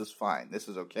saying, this is fine, this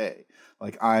is okay.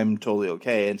 Like, I'm totally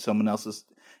okay. And someone else is,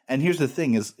 and here's the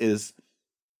thing is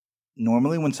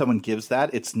normally when someone gives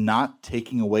that, it's not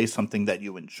taking away something that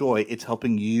you enjoy. It's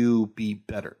helping you be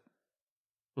better.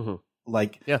 Mm-hmm.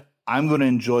 Like, I'm going to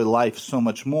enjoy life so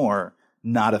much more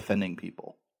not offending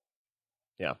people.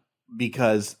 Yeah.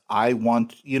 Because I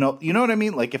want, you know what I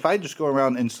mean? Like, if I just go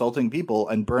around insulting people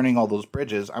and burning all those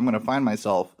bridges, I'm going to find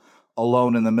myself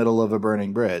alone in the middle of a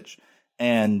burning bridge.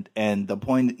 And the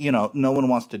point, no one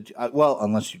wants to,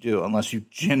 unless you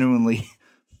genuinely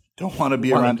don't want to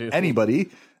be around anybody,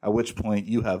 at which point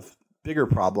you have bigger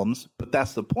problems. But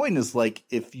that's the point, is like,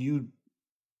 and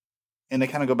I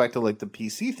kind of go back to like the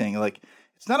PC thing, like,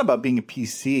 it's not about being a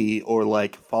PC or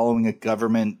like following a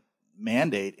government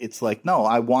mandate. It's like, no,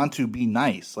 I want to be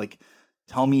nice. Like,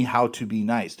 tell me how to be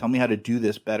nice. Tell me how to do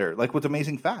this better. Like with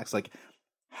Amazing Facts, like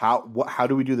how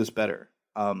do we do this better?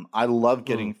 I love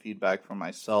getting feedback from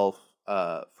myself,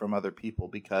 from other people,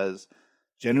 because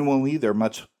genuinely they're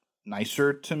much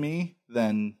nicer to me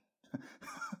than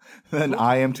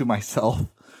I am to myself.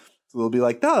 So they'll be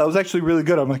like, no, that was actually really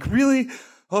good. I'm like, really?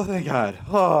 Oh, thank God.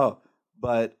 Oh,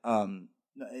 but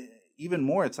even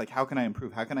more, it's like, how can I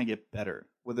improve? How can I get better?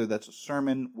 Whether that's a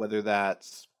sermon, whether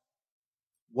that's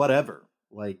whatever.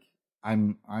 Like, I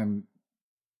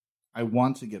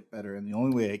want to get better, and the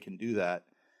only way I can do that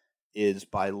is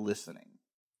by listening.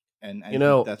 And I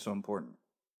think that's so important.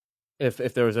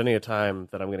 If there was any time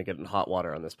that I'm going to get in hot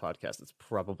water on this podcast, it's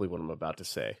probably what I'm about to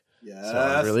say. Yes. So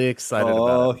I'm really excited about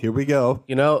it. Oh, here we go.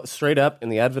 Straight up, in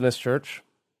the Adventist church,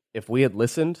 if we had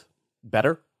listened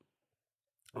better,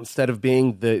 instead of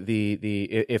being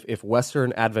if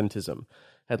Western Adventism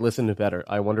had listened better,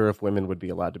 I wonder if women would be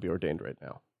allowed to be ordained right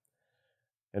now.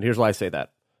 And here's why I say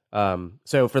that.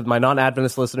 So for my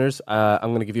non-Adventist listeners,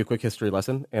 I'm going to give you a quick history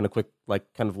lesson and a quick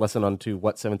kind of lesson onto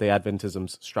what Seventh-day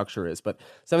Adventism's structure is. But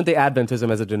Seventh-day Adventism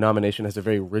as a denomination has a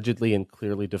very rigidly and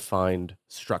clearly defined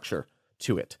structure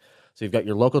to it. So you've got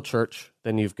your local church,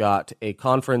 then you've got a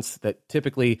conference that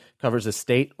typically covers a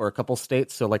state or a couple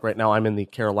states. So like right now I'm in the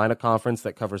Carolina conference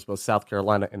that covers both South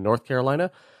Carolina and North Carolina.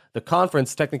 The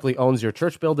conference technically owns your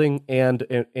church building and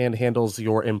handles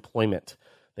your employment.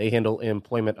 They handle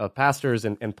employment of pastors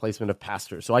and placement of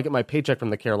pastors. So I get my paycheck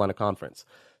from the Carolina conference.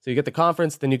 So you get the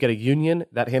conference, then you get a union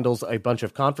that handles a bunch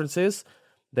of conferences.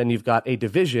 Then you've got a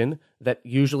division that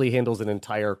usually handles an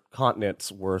entire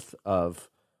continent's worth of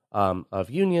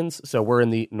unions. So we're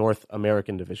in the North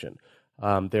American division.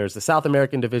 There's the South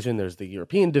American division. There's the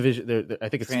European division. I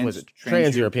think it's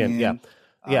Trans-European. Yeah.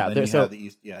 Then you have the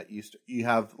East. Yeah, East. You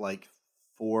have like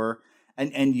 4.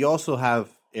 And you also have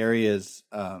areas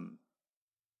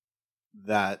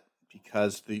that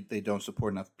because they don't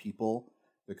support enough people,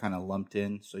 they're kind of lumped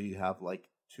in. So you have like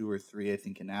 2 or 3, I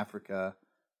think, in Africa,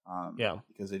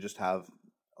 because they just have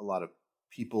a lot of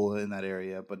people in that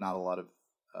area, but not a lot of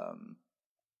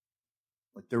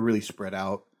like they're really spread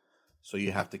out. So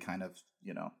you have to kind of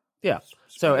Yeah.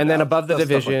 So, and then out. above the Stuff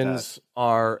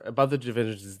like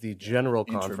divisions is the general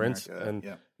conference,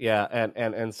 Inter-America,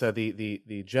 and so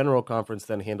the general conference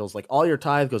then handles like all your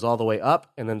tithe goes all the way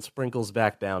up and then sprinkles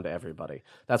back down to everybody.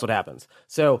 That's what happens.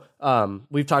 So,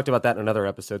 we've talked about that in another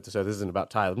episode. So this isn't about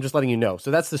tithe. I'm just letting you know.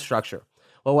 So that's the structure.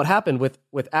 Well, what happened with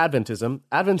Adventism?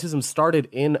 Adventism started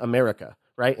in America,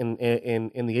 right? In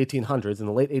the 1800s, in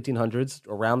the late 1800s,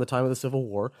 around the time of the Civil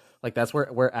War. Like that's where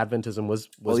Adventism was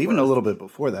well, even birthed. A little bit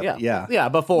before that. Yeah,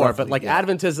 before, roughly, but like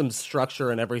Adventism's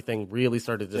structure and everything really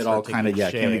started to it all kind of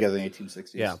shape. came together in the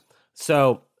 1860s. Yeah.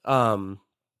 So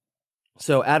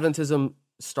Adventism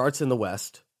starts in the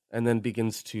West and then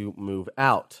begins to move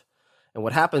out. And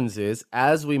what happens is,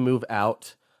 as we move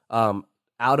out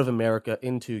of America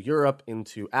into Europe,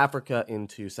 into Africa,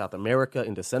 into South America,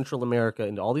 into Central America,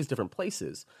 into all these different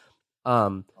places,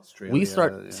 we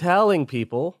start telling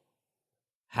people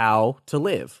how to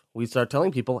live. We start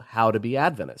telling people how to be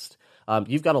Adventist.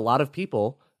 You've got a lot of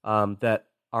people that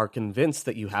are convinced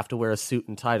that you have to wear a suit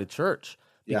and tie to church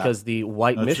because the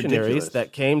white missionaries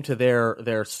that came to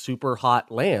their super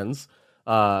hot lands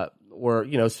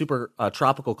were, super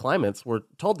tropical climates, were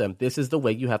told them this is the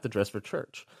way you have to dress for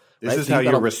church. This is how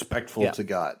you're respectful to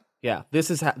God. Yeah, this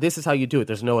is how you do it.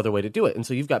 There's no other way to do it. And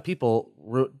so you've got people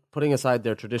putting aside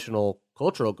their traditional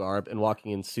cultural garb and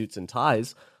walking in suits and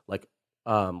ties,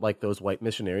 like those white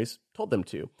missionaries told them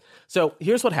to. So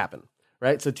here's what happened,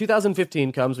 right? So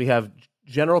 2015 comes. We have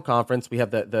general conference. We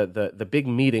have the big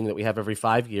meeting that we have every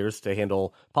 5 years to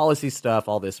handle policy stuff,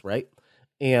 all this, right?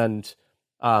 And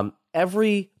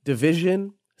every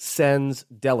division sends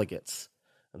delegates.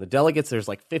 And the delegates, there's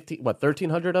like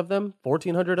 1,300 of them,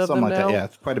 1,400 of Something them like now. That. Yeah,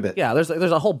 it's quite a bit. Yeah, there's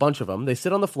a whole bunch of them. They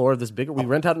sit on the floor of this big. We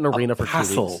rent out an arena for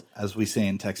 2 weeks, as we say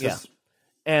in Texas.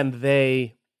 Yeah, and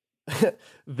they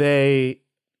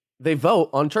vote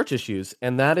on church issues,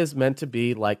 and that is meant to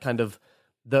be like kind of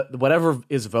whatever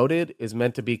is voted is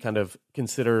meant to be kind of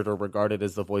considered or regarded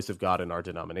as the voice of God in our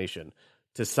denomination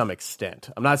to some extent.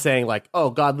 I'm not saying like, oh,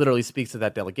 God literally speaks to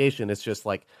that delegation. It's just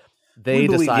like. They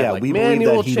decide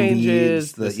manual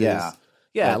changes. Like that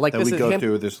we go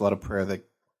through. There's a lot of prayer that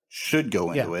should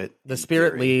go into it. The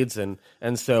Spirit leads, and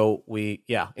so we,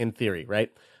 in theory,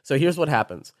 right? So here's what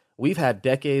happens: we've had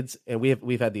decades, and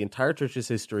we've had the entire church's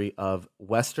history of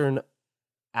Western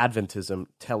Adventism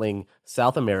telling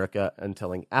South America and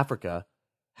telling Africa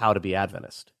how to be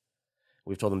Adventist.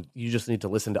 We've told them you just need to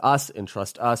listen to us and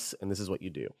trust us, and this is what you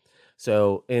do.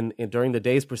 So during the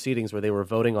day's proceedings where they were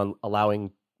voting on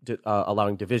allowing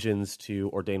divisions to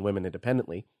ordain women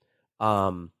independently,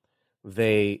 different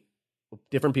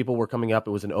people were coming up.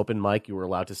 It was an open mic. You were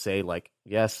allowed to say like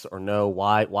yes or no,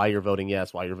 why you're voting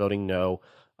yes, why you're voting no.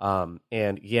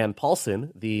 And Jan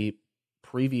Paulsen, the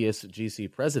previous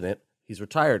GC president, he's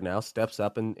retired now, steps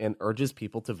up and urges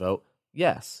people to vote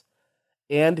yes.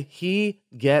 And he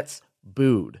gets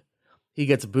booed. He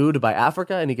gets booed by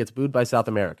Africa and he gets booed by South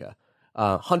America.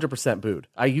 100% booed.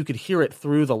 You could hear it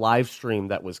through the live stream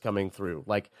that was coming through.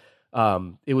 Like,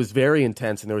 it was very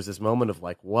intense, and there was this moment of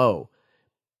like, whoa.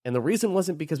 And the reason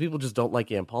wasn't because people just don't like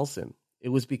Jan Paulsen. It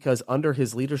was because under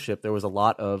his leadership, there were a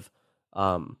lot of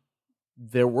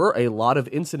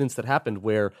incidents that happened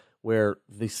where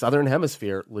the Southern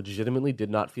Hemisphere legitimately did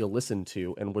not feel listened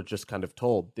to and were just kind of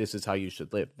told, this is how you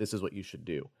should live. This is what you should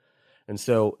do. And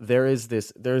so there's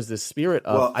this spirit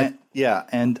of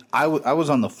and I was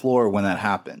on the floor when that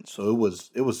happened, so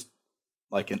it was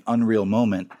like an unreal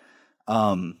moment.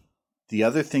 The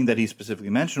other thing that he specifically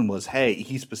mentioned was,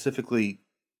 he specifically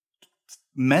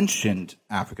mentioned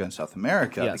Africa and South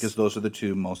America because those are the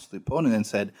two mostly opponent, and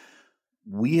said,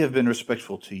 we have been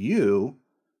respectful to you,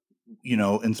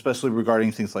 and especially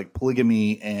regarding things like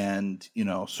polygamy and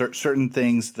certain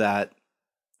things that.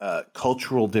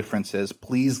 Cultural differences.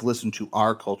 Please listen to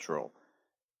our cultural,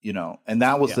 and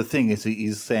that was the thing. Is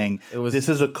he's saying this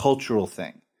is a cultural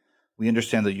thing. We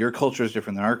understand that your culture is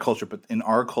different than our culture, but in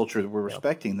our culture, we're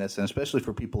respecting this, and especially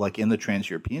for people like in the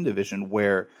Trans-European division,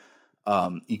 where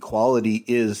equality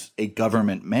is a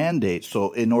government mandate.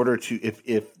 So, in order to,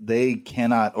 if they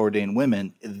cannot ordain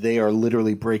women, they are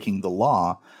literally breaking the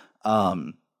law.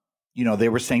 They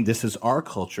were saying this is our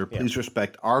culture. Please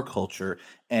respect our culture.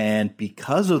 And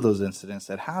because of those incidents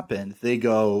that happened, they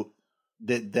go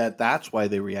that's why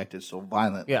they reacted so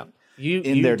violently. You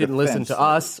in their didn't listen defense, to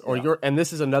us, or yeah. and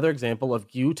this is another example of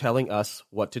you telling us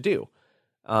what to do.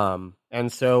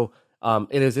 And so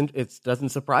it doesn't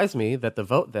surprise me that the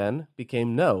vote then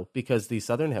became no, because the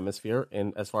Southern Hemisphere,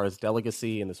 in as far as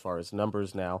delegacy and as far as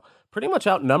numbers now, pretty much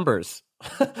outnumbers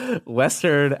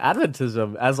Western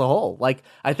Adventism as a whole. Like,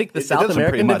 I think the South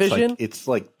American division, it's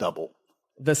like double.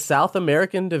 the South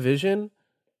American division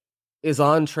is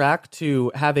on track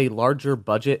to have a larger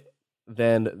budget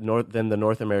than the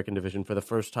North American division for the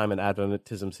first time in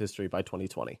Adventism's history by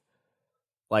 2020.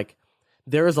 Like,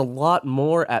 there is a lot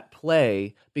more at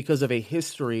play because of a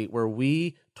history where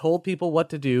we told people what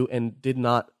to do and did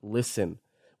not listen.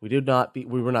 We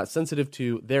were not sensitive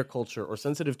to their culture or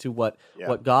sensitive to what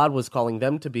God was calling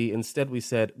them to be. Instead,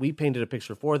 we painted a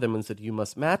picture for them and said, you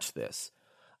must match this.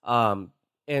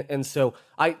 And so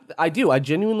I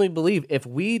genuinely believe if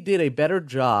we did a better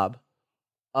job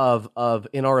of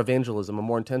in our evangelism, a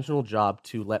more intentional job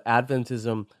to let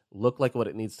Adventism look like what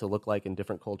it needs to look like in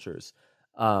different cultures,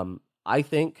 I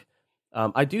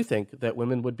do think that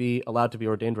women would be allowed to be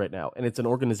ordained right now, and it's an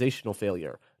organizational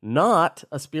failure, not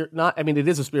a spirit. I mean, it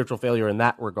is a spiritual failure in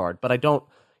that regard, but I don't.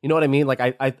 You know what I mean? Like,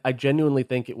 I genuinely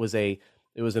think it was an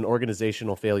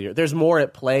organizational failure. There's more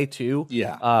at play too.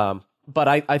 Yeah. But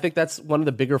I think that's one of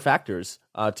the bigger factors,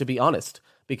 to be honest,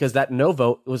 because that no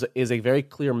vote is a very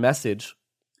clear message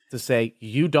to say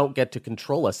you don't get to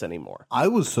control us anymore. I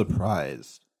was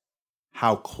surprised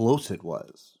how close it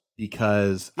was,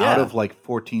 because out of like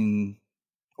 14,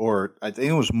 or I think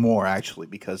it was more actually,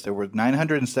 because there were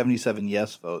 977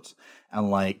 yes votes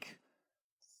and like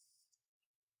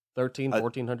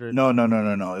 1,400. No.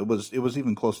 It was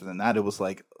even closer than that. It was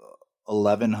like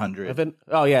 1,100.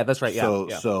 Oh yeah, that's right. Yeah.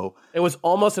 So it was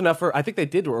almost enough for. I think they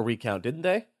did a recount, didn't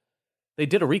they? They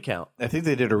did a recount. I think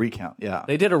they did a recount. Yeah,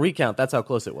 they did a recount. That's how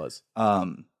close it was.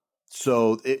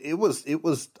 So it was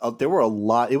there were a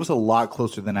lot. It was a lot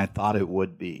closer than I thought it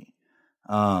would be.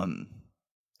 And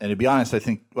to be honest, I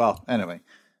think. Well, anyway,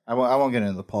 I won't get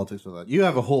into the politics of that. You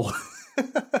have a whole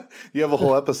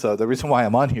episode. The reason why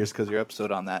I'm on here is because your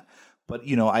episode on that. But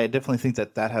I definitely think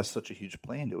that has such a huge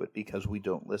play into it, because we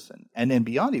don't listen. And then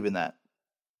beyond even that,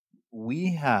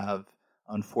 we have,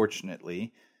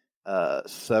 unfortunately,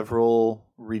 several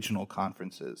regional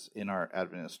conferences in our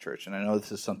Adventist church. And I know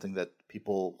this is something that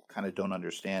people kind of don't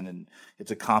understand, and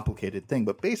it's a complicated thing.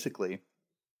 But basically,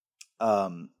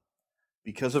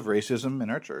 because of racism in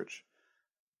our church,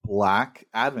 Black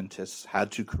Adventists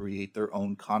had to create their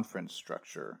own conference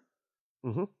structure.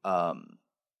 Mm-hmm.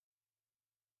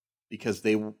 Because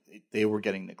they were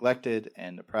getting neglected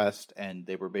and oppressed, and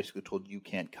they were basically told, you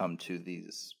can't come to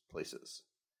these places.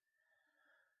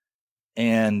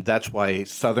 And that's why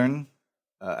Southern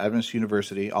Adventist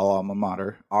University, our alma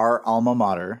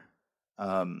mater,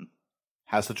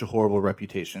 has such a horrible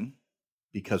reputation,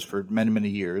 because for many, many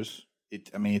years,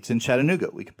 it's in Chattanooga.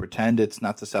 We can pretend it's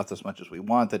not the South as much as we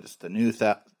want, that it's the new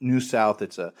South.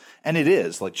 And it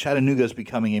is. Like, Chattanooga is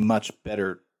becoming a much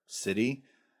better city.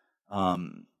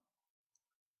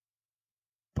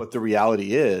 But the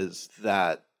reality is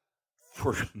that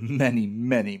for many,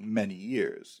 many, many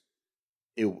years,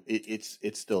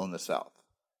 it's still in the South.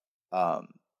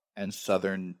 And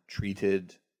Southern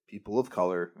treated people of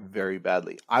color very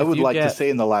badly. I would like to say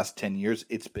in the last 10 years,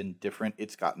 it's been different.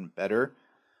 It's gotten better.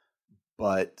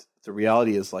 But the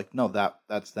reality is, like, no,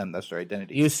 that's them. That's their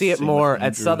identity. You see it more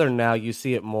at Southern now. You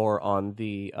see it more on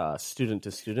the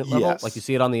student-to-student level. Yes. Like, you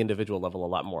see it on the individual level a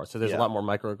lot more. So there's a lot more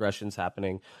microaggressions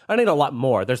happening. I mean, a lot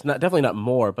more. There's definitely not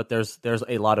more, but there's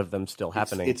a lot of them still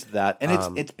happening. It's that,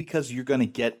 and it's because you're going to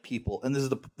get people, and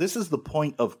this is the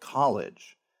point of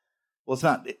college. Well, it's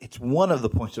not. It's one of the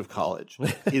points of college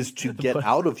is to get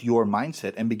out of your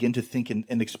mindset and begin to think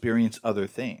and experience other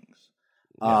things.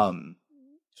 Yeah.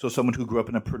 So someone who grew up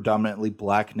in a predominantly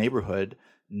Black neighborhood,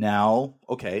 now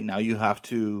you have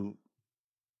to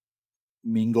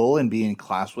mingle and be in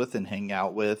class with and hang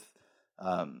out with,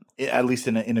 at least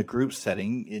in a group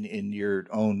setting. In your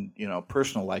own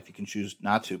personal life, you can choose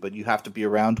not to, but you have to be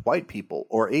around white people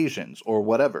or Asians or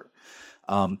whatever.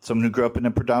 Someone who grew up in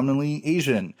a predominantly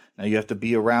Asian, now you have to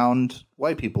be around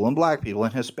white people and Black people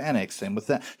and Hispanics. Same with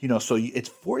that, so it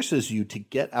forces you to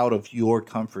get out of your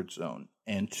comfort zone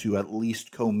and to at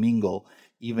least commingle,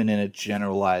 even in a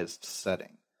generalized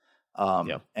setting.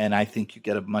 And I think you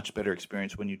get a much better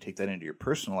experience when you take that into your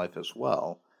personal life as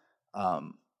well.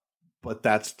 But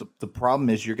that's the problem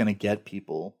is you're going to get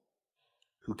people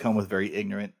who come with very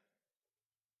ignorant,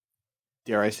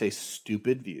 dare I say,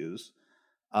 stupid views,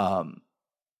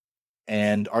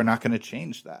 and are not going to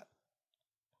change that.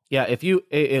 Yeah, if you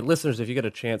listeners, if you get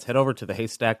a chance, head over to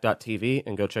thehaystack.tv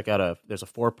and go check out there's a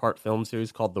 4-part film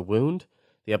series called The Wound.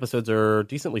 The episodes are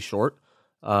decently short.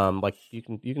 Like you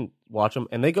can watch them,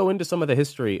 and they go into some of the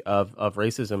history of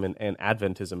racism and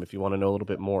Adventism if you want to know a little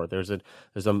bit more. There's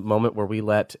a moment where we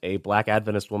let a black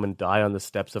Adventist woman die on the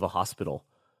steps of a hospital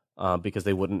because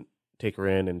they wouldn't take her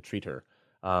in and treat her.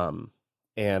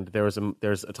 And there's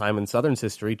a time in Southern's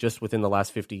history just within the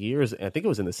last 50 years, and I think it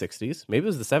was in the 60s, maybe it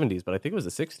was the 70s, but I think it was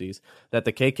the 60s, that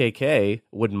the KKK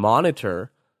would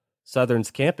monitor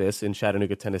Southern's campus in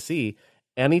Chattanooga, Tennessee,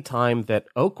 anytime that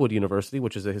Oakwood University,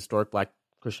 which is a historic black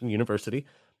Christian university,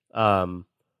 anytime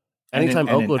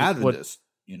Oakwood Adventist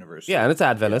University. Yeah, and it's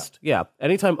Adventist. Yeah.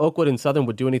 Anytime Oakwood and Southern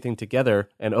would do anything together,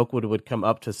 and Oakwood would come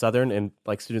up to Southern, and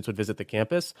like students would visit the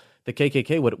campus, the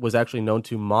KKK was actually known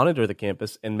to monitor the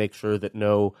campus and make sure that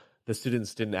the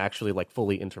students didn't actually like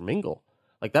fully intermingle.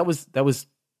 Like that was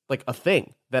like a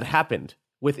thing that happened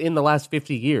within the last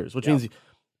 50 years, which means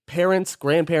parents,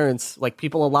 grandparents, like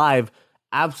people alive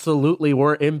absolutely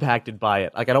were impacted by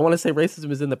it. Like, I don't want to say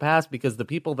racism is in the past because the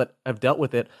people that have dealt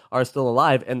with it are still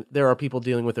alive, and there are people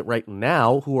dealing with it right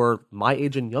now who are my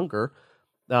age and younger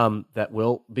that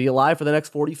will be alive for the next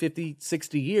 40, 50,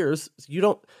 60 years. We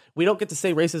don't get to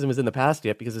say racism is in the past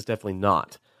yet because it's definitely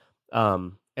not.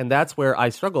 And that's where I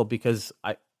struggle because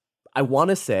I want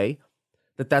to say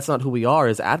that that's not who we are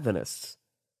as Adventists.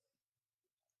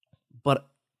 But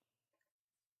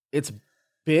it's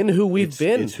been who we've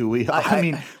been. It's who we are. I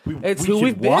mean, we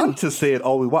we've been. Want to say it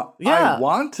all we want. Yeah. I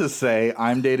want to say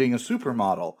I'm dating a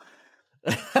supermodel.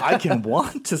 I can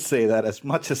want to say that as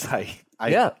much as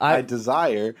I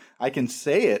desire. I can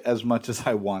say it as much as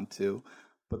I want to.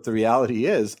 But the reality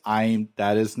is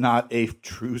that is not a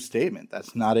true statement.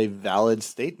 That's not a valid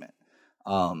statement.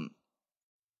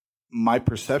 My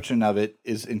perception of it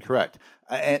is incorrect.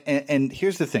 And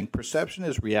here's the thing. Perception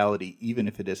is reality, even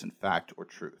if it isn't fact or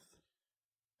truth.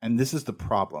 And this is the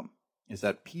problem, is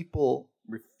that people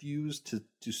refuse to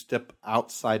step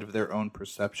outside of their own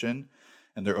perception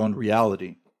and their own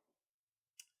reality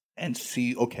and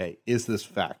see, okay, is this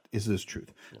fact? Is this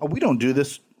truth? We don't do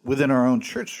this within our own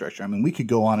church structure. I mean, we could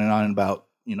go on and on about,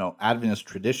 Adventist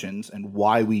traditions and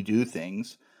why we do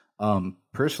things.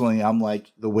 Personally, I'm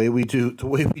like the way we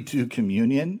do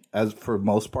communion, as for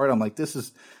most part, I'm like,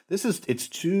 it's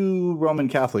too Roman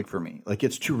Catholic for me. Like,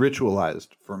 it's too ritualized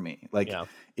for me. Like,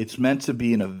 it's meant to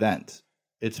be an event.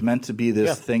 It's meant to be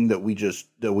this thing that we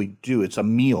do. It's a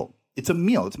meal. It's a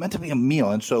meal. It's meant to be a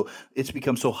meal. And so it's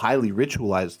become so highly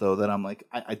ritualized, though, that I'm like,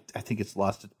 I think it's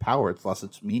lost its power. It's lost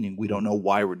its meaning. We don't know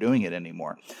why we're doing it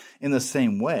anymore. In the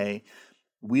same way,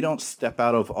 we don't step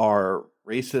out of our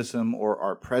racism or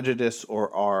our prejudice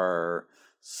or our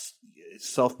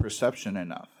self-perception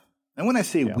enough. And when I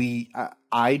say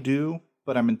I do,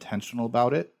 but I'm intentional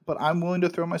about it, but I'm willing to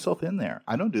throw myself in there.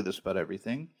 I don't do this about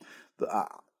everything.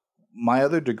 My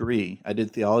other degree, I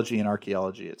did theology and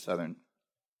archaeology at Southern.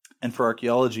 And for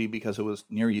archaeology, because it was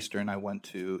Near Eastern, I went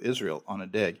to Israel on a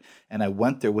dig. And I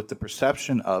went there with the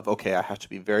perception of, okay, I have to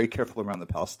be very careful around the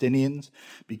Palestinians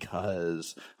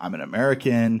because I'm an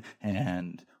American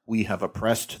and we have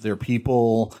oppressed their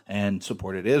people and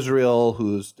supported Israel,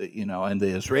 and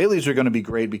the Israelis are going to be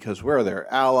great because we're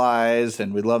their allies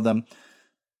and we love them.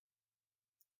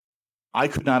 I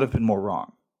could not have been more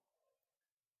wrong.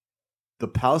 The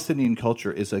Palestinian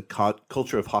culture is a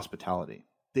culture of hospitality.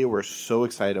 They were so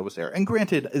excited I was there. And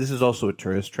granted, this is also a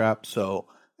tourist trap, so,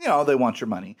 they want your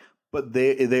money. But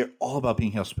they're all about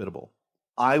being hospitable.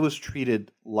 I was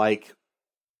treated like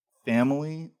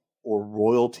family or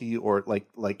royalty or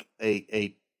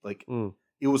it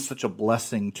was such a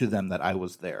blessing to them that I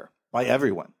was there by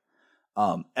everyone.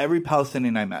 Every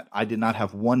Palestinian I met, I did not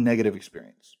have one negative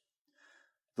experience.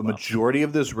 The majority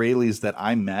of the Israelis that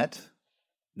I met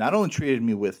not only treated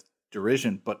me with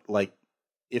derision, but like,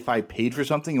 if I paid for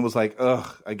something, it was like,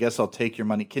 ugh, I guess I'll take your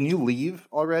money. Can you leave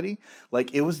already?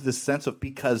 Like, it was this sense of,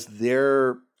 because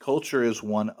their culture is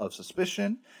one of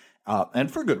suspicion, and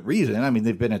for good reason. I mean,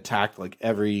 they've been attacked like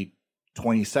every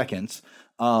 20 seconds.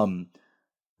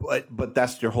 But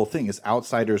that's their whole thing, is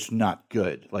outsiders not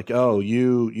good. Like, oh,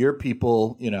 your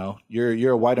people,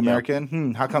 you're a white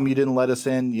American. How come you didn't let us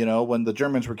in, when the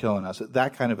Germans were killing us?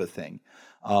 That kind of a thing.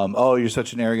 Oh, you're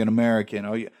such an arrogant American.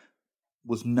 Oh,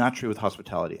 was not true with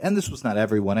hospitality. And this was not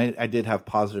everyone. I did have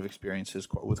positive experiences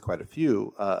with quite a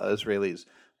few Israelis.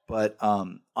 But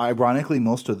ironically,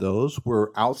 most of those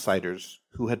were outsiders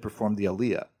who had performed the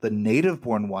Aliyah. The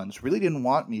native-born ones really didn't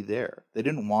want me there. They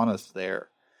didn't want us there.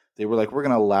 They were like, we're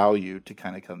going to allow you to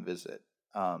kind of come visit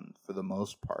for the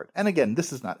most part. And again,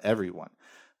 this is not everyone.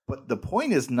 But the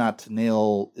point is not to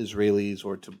nail Israelis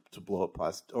or to blow up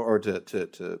or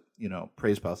to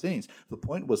praise Palestinians. The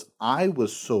point was I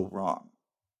was so wrong.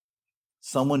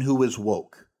 Someone who is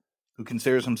woke, who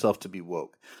considers himself to be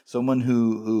woke, someone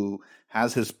who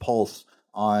has his pulse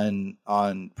on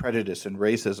prejudice and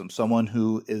racism, someone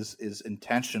who is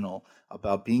intentional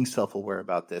about being self-aware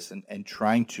about this and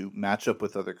trying to match up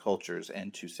with other cultures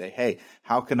and to say, hey,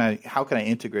 how can I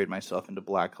integrate myself into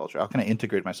Black culture? How can I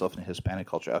integrate myself into Hispanic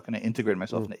culture? How can I integrate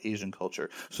myself into Asian culture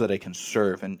so that I can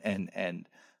serve and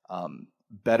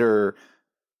better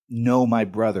know my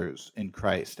brothers in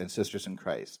Christ and sisters in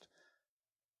Christ?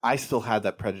 I still had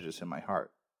that prejudice in my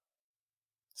heart.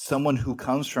 Someone who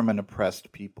comes from an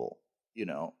oppressed people,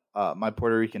 my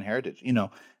Puerto Rican heritage,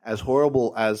 as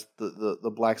horrible as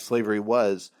the Black slavery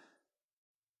was,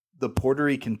 the Puerto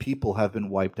Rican people have been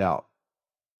wiped out.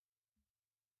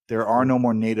 There are no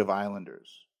more Native Islanders.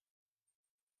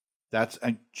 That's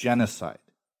a genocide.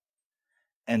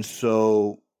 And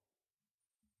so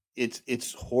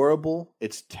it's horrible.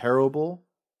 It's terrible.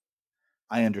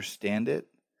 I understand it.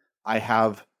 I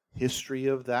have history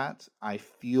of that. I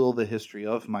feel the history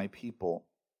of my people.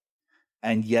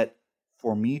 And yet,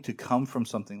 for me to come from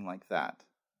something like that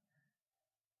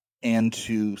and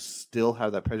to still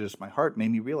have that prejudice in my heart made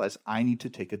me realize I need to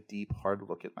take a deep, hard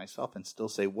look at myself and still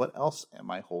say, what else am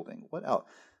I holding? What else?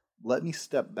 Let me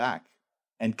step back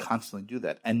and constantly do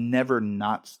that and never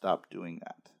not stop doing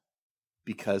that.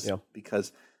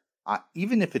 Because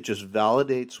even if it just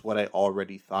validates what I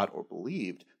already thought or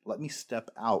believed, let me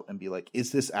step out and be like,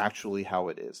 is this actually how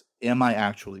it is? Am I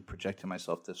actually projecting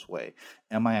myself this way?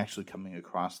 Am I actually coming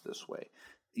across this way?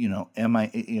 Am I,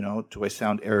 do I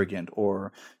sound arrogant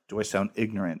or do I sound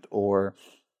ignorant or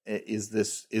is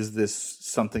this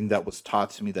something that was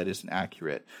taught to me that isn't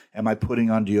accurate? Am I putting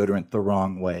on deodorant the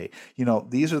wrong way?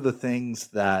 These are the things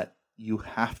that you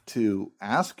have to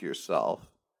ask yourself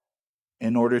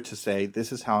in order to say,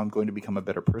 this is how I'm going to become a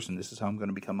better person. This is how I'm going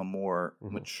to become a more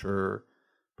mature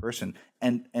person.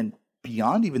 And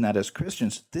beyond even that, as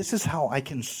Christians, this is how I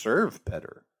can serve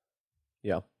better.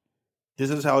 Yeah. This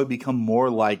is how I become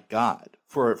more like God.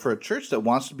 For a church that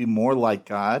wants to be more like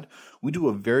God, we do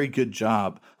a very good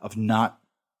job of not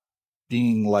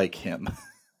being like him.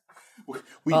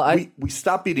 We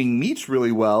stop eating meats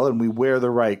really well, and we wear the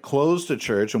right clothes to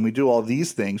church, and we do all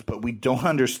these things, but we don't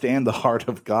understand the heart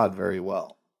of God very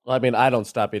well. I mean, I don't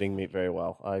stop eating meat very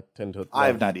well. I tend to. I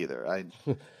have not either.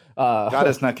 God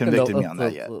has not convicted me on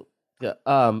that yet. Yeah.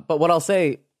 But what I'll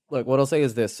say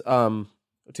is this: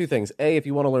 two things. A, if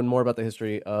you want to learn more about the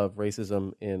history of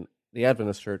racism in the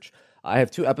Adventist Church, I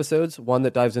have two episodes. One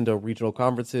that dives into regional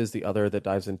conferences. The other that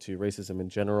dives into racism in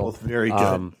general. Both very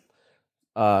good.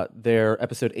 They're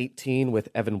episode 18 with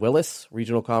Evan Willis,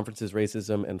 Regional Conferences,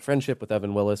 Racism, and Friendship with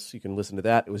Evan Willis. You can listen to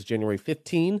that. It was January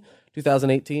 15,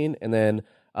 2018. And then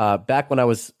back when I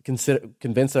was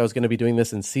convinced I was going to be doing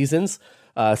this in seasons,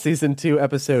 season 2,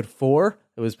 episode 4,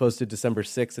 it was posted December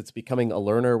 6th. It's Becoming a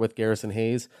Learner with Garrison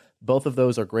Hayes. Both of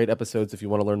those are great episodes if you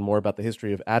want to learn more about the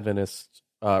history of Adventist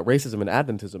racism and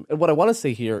Adventism. And what I want to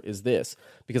say here is this,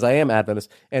 because I am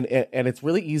Adventist, and it's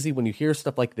really easy when you hear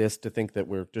stuff like this to think that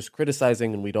we're just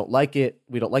criticizing and we don't like it,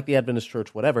 we don't like the Adventist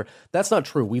Church, whatever. That's not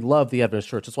true. We love the Adventist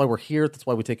Church. That's why we're here. That's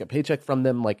why we take a paycheck from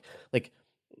them, like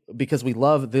because we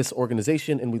love this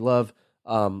organization and we love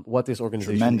what this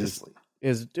organization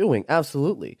is doing.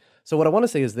 Absolutely. So what I want to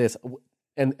say is this,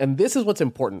 and this is what's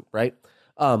important, right?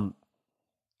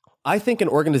 I think an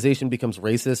organization becomes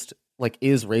racist,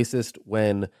 is racist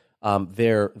when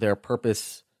their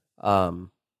purpose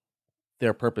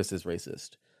is racist.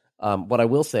 What I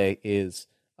will say is,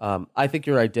 I think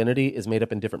your identity is made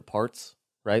up in different parts,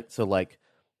 right? So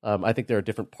I think there are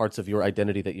different parts of your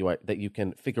identity that you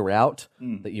can figure out,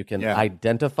 that you can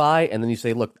identify, and then you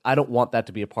say, look, I don't want that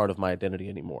to be a part of my identity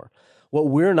anymore. What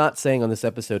we're not saying on this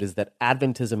episode is that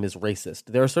Adventism is racist.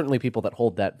 There are certainly people that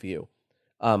hold that view.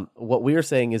 What we are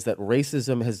saying is that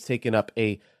racism has taken up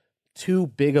too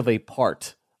big of a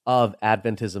part of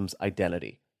Adventism's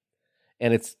identity.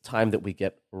 And it's time that we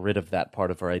get rid of that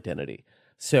part of our identity.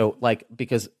 So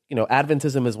because,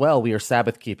 Adventism as well, we are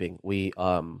Sabbath keeping. We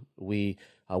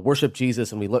worship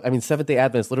Jesus and Seventh-day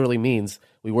Adventist literally means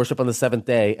we worship on the seventh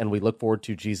day and we look forward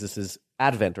to Jesus's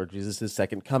advent or Jesus's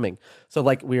second coming. So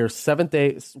we are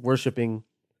Seventh-day worshiping,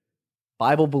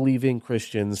 Bible-believing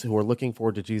Christians who are looking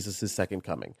forward to Jesus' second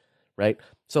coming, right?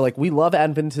 So we love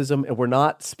Adventism and we're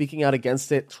not speaking out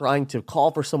against it, trying to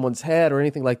call for someone's head or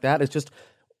anything like that.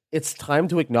 It's time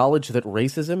to acknowledge that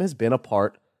racism has been a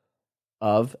part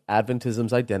of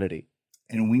Adventism's identity.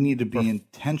 And we need to be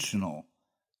intentional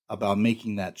about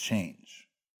making that change.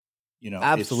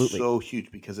 Absolutely. It's so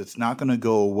huge because it's not going to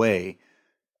go away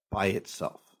by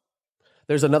itself.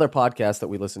 There's another podcast that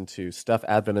we listen to, Stuff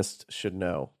Adventists Should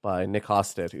Know, by Nick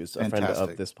Hosted, who's a friend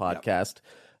of this podcast.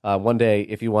 Yeah. One day,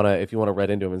 if you want to read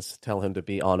into him and tell him to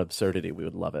be on Absurdity, we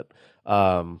would love it.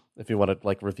 If you want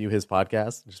to review his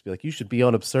podcast, just be like, you should be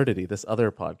on Absurdity, this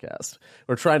other podcast.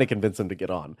 We're trying to convince him to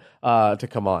get on, to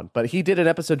come on. But he did an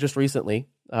episode just recently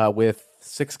with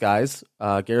 6 guys.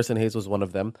 Garrison Hayes was one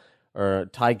of them, or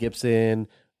Ty Gibson,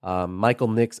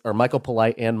 Michael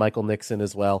Polite and Michael Nixon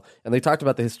as well, and they talked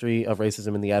about the history of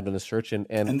racism in the Adventist Church,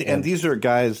 and these are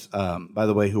guys, by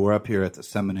the way, who are up here at the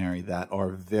seminary that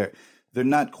are they're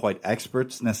not quite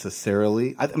experts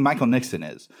necessarily. Michael Nixon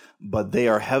is, but they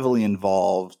are heavily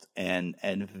involved and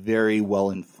very well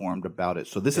informed about it.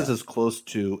 So this is as close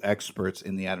to experts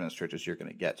in the Adventist Church as you're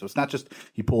going to get. So it's not just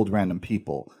he pulled random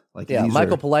people.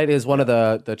 Michael Polite is one of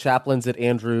the chaplains at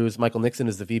Andrews. Michael Nixon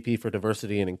is the VP for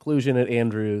Diversity and Inclusion at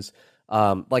Andrews.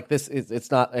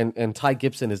 It's not, and Ty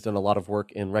Gibson has done a lot of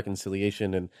work in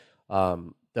reconciliation and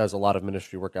does a lot of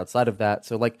ministry work outside of that.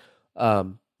 So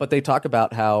but they talk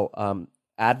about how one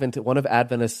of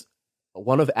Adventism's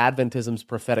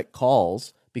prophetic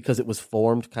calls, because it was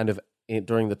formed kind of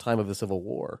during the time of the Civil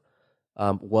War,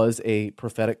 was a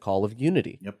prophetic call of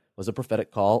unity. Yep. Was a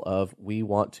prophetic call of, we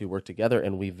want to work together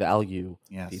and we value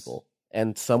people.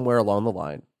 And somewhere along the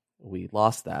line, we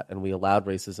lost that and we allowed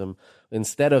racism.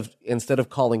 Instead of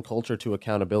calling culture to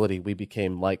accountability, we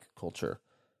became like culture.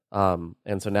 And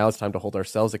so now it's time to hold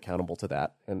ourselves accountable to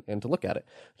that and to look at it,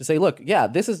 to say, look,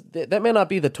 that may not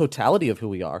be the totality of who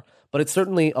we are, but it's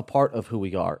certainly a part of who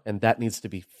we are, and that needs to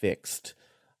be fixed.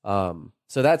 So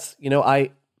that's,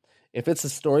 if it's a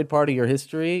storied part of your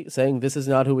history, saying this is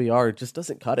not who we are, it just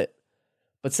doesn't cut it.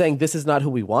 But saying this is not who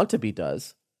we want to be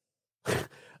does.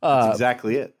 That's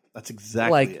exactly it.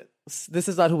 It. This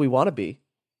is not who we want to be.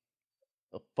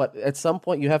 But at some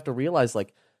point you have to realize,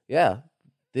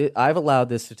 I've allowed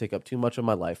this to take up too much of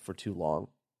my life for too long,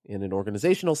 in an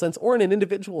organizational sense or in an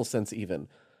individual sense even.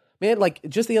 Man,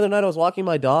 just the other night I was walking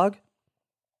my dog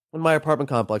in my apartment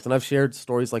complex, and I've shared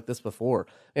stories like this before.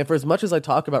 And for as much as I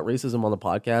talk about racism on the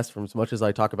podcast, for as much as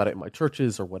I talk about it in my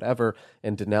churches or whatever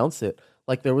and denounce it,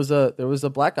 there was a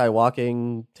black guy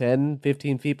walking 10,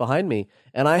 15 feet behind me,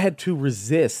 and I had to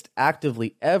resist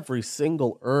actively every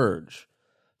single urge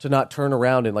to not turn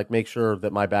around and make sure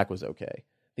that my back was okay.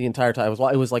 The entire time.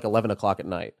 It was 11 o'clock at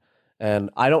night. And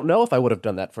I don't know if I would have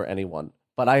done that for anyone,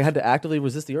 but I had to actively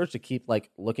resist the urge to keep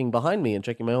looking behind me and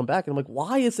checking my own back. And I'm like,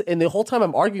 why is it? And the whole time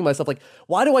I'm arguing myself,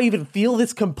 why do I even feel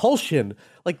this compulsion?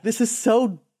 This is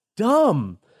so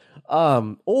dumb.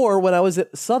 Or when I was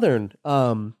at Southern,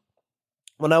 a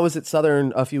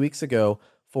few weeks ago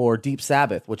for Deep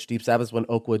Sabbath, which Deep Sabbath is when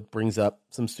Oakwood brings up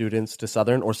some students to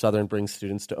Southern, or Southern brings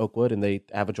students to Oakwood, and they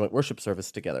have a joint worship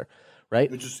service together. Right,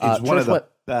 which is one of the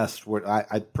best.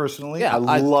 I personally, I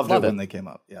loved it when they came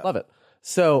up. Yeah, love it.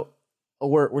 So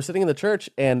we're sitting in the church,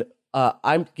 and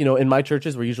I'm in my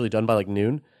churches we're usually done by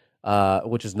noon,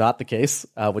 which is not the case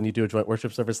when you do a joint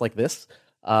worship service like this.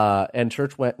 And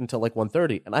church went until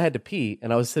 1:30, and I had to pee,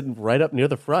 and I was sitting right up near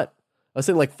the front. I was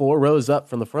sitting 4 rows up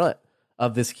from the front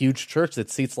of this huge church that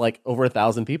seats over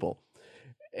 1,000 people.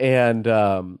 And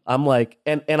I'm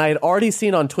and I had already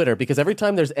seen on Twitter, because every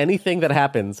time there's anything that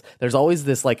happens, there's always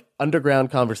this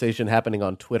underground conversation happening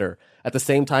on Twitter at the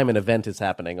same time an event is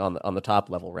happening on the top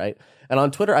level, right? And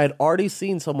on Twitter, I had already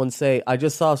seen someone say, I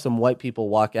just saw some white people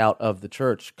walk out of the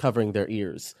church covering their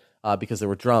ears because there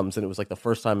were drums, and it was the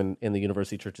first time in the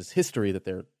university church's history that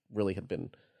there really had been.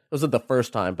 It wasn't the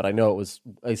first time, but I know it was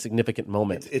a significant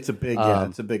moment. It's a big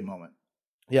moment.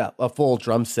 Yeah, a full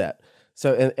drum set.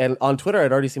 So and on Twitter,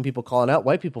 I'd already seen people calling out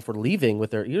white people for leaving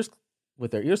with their ears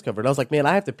covered. I was like, man,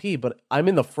 I have to pee, but I'm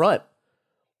in the front,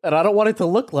 and I don't want it to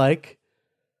look like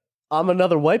I'm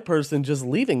another white person just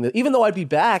leaving. Even though I'd be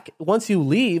back, once you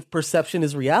leave, perception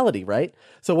is reality, right?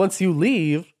 So once you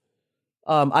leave,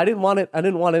 I didn't want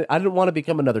to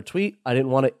become another tweet. I didn't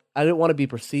want to be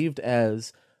perceived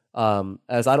as I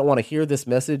don't want to hear this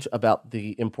message about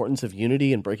the importance of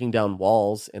unity and breaking down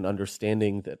walls and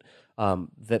understanding that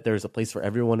that there's a place for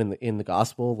everyone in the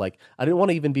gospel. I didn't want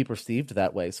to even be perceived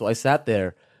that way. So I sat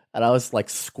there and I was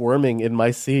squirming in my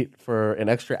seat for an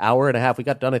extra hour and a half. We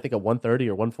got done, I think, at 1:30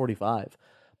 or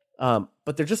 1:45.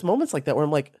 But there's just moments like that where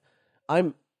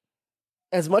I'm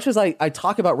as much as I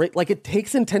talk about race, it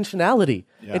takes intentionality.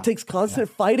 Yeah. It takes constant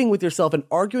fighting with yourself and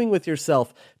arguing with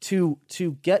yourself to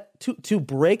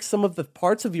break some of the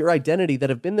parts of your identity that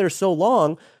have been there so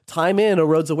long, time in,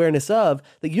 erodes awareness of,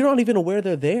 that you're not even aware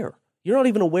they're there. You're not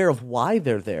even aware of why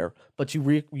they're there, but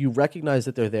you recognize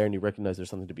that they're there, and you recognize there's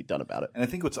something to be done about it. And I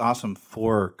think what's awesome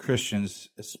for Christians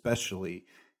especially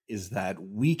is that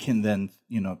we can then,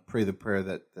 pray the prayer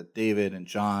that David and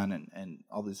John and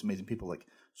all these amazing people, like,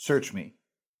 search me,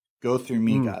 go through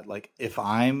me, God. Like, if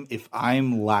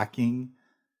I'm lacking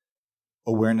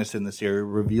awareness in this area,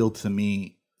 reveal to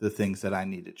me the things that I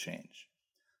need to change.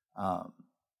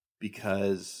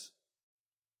 Because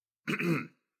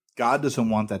God doesn't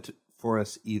want that for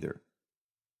us either.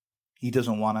 He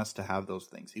doesn't want us to have those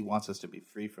things. He wants us to be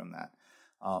free from that.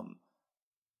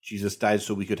 Jesus died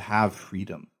so we could have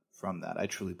freedom from that. I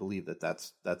truly believe that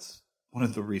that's one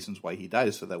of the reasons why he died,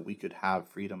 is so that we could have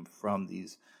freedom from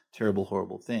these terrible,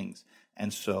 horrible things.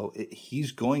 And so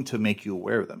he's going to make you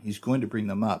aware of them. He's going to bring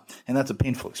them up. And that's a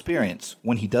painful experience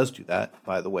when he does do that,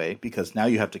 by the way, because now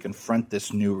you have to confront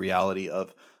this new reality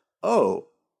of, oh,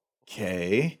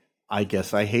 okay, I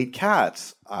guess I hate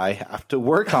cats. I have to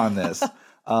work on this.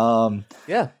 Or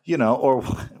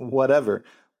whatever.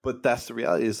 But that's the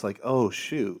reality. It's like, oh,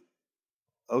 shoot.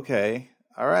 Okay.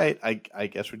 All right. I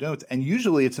guess we're doing it. And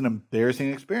usually it's an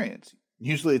embarrassing experience.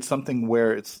 Usually it's something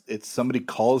where it's somebody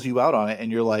calls you out on it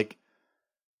and you're like,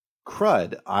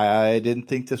 crud, I didn't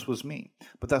think this was me.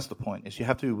 But that's the point, is you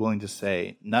have to be willing to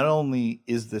say, not only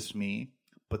is this me,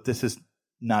 but this is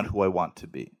not who I want to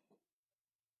be.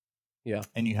 Yeah.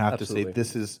 And you have absolutely. to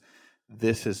say,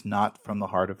 this is not from the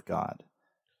heart of God.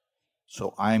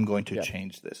 So I'm going to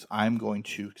change this. I'm going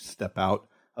to step out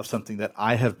of something that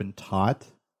I have been taught,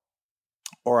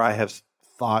 or I have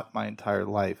thought my entire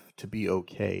life to be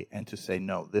okay, and to say,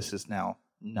 no, this is now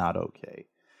not okay.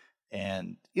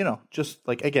 And, just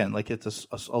like, again, like it's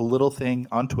a little thing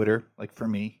on Twitter, like for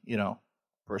me,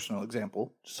 personal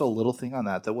example, just a little thing on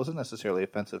that wasn't necessarily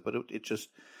offensive, but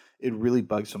it really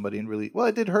bugged somebody and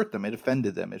it did hurt them. It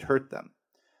offended them. It hurt them.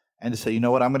 And to say, you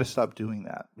know what, I'm going to stop doing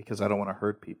that because I don't want to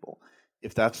hurt people.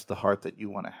 If that's the heart that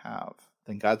you want to have,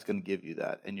 then God's going to give you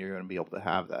that, and you're going to be able to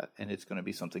have that, and it's going to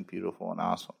be something beautiful and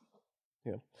awesome.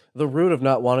 Yeah. The root of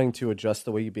not wanting to adjust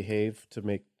the way you behave to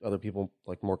make other people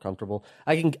like more comfortable.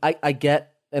 I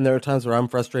get, and there are times where I'm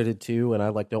frustrated too, and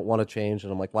I don't want to change,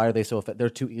 and I'm like, why are they so they're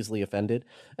too easily offended?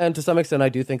 And to some extent, I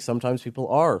do think sometimes people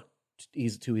are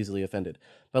too easily offended.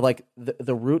 But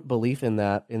the root belief in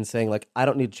that, in saying I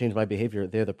don't need to change my behavior,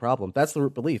 they're the problem. That's the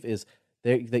root belief, is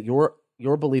that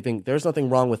you're believing there's nothing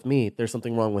wrong with me, there's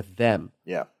something wrong with them.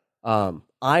 Yeah.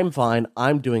 I'm fine,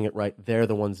 I'm doing it right, they're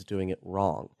the ones doing it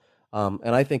wrong.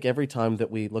 And I think every time that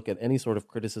we look at any sort of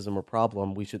criticism or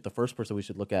problem, the first person we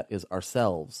should look at is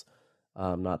ourselves,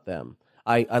 not them.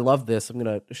 I love this. I'm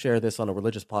going to share this on a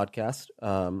religious podcast.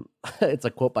 It's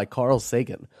a quote by Carl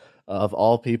Sagan, of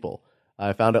all people.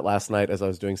 I found it last night as I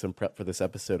was doing some prep for this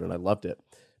episode, and I loved it.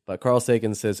 But Carl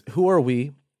Sagan says, "Who are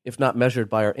we, if not measured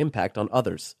by our impact on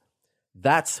others?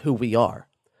 That's who we are.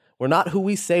 We're not who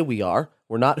we say we are.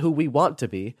 We're not who we want to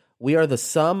be. We are the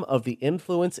sum of the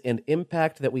influence and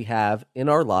impact that we have in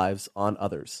our lives on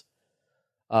others."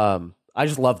 I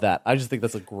just love that. I just think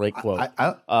that's a great quote.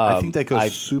 I think that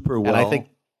goes super well. And I think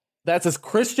that's as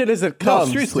Christian as it comes.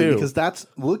 No, seriously, too. because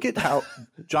look at how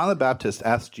John the Baptist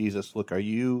asked Jesus, look, are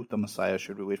you the Messiah?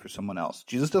 Should we wait for someone else?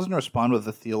 Jesus doesn't respond with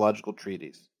a theological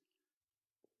treatise.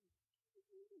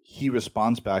 He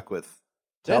responds back with,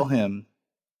 tell him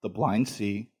the blind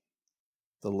see,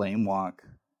 the lame walk,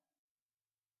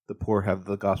 the poor have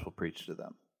the gospel preached to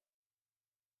them.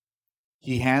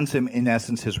 He hands him, in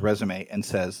essence, his resume and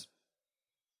says,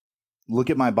 look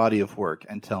at my body of work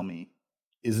and tell me,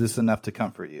 is this enough to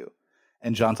comfort you?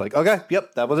 And John's like, okay,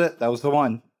 yep, that was it. That was the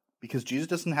one. Because Jesus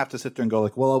doesn't have to sit there and go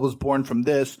well, I was born from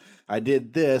this. I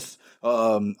did this.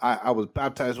 I was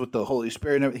baptized with the Holy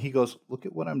Spirit. And everything. He goes, look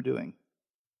at what I'm doing.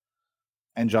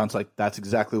 And John's like, that's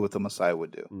exactly what the Messiah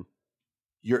would do. Mm.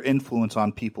 Your influence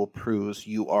on people proves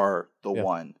you are the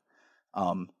one.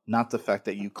 Not the fact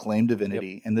that you claim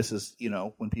divinity. Yep. And this is,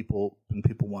 when people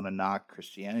want to knock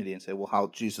Christianity and say, well,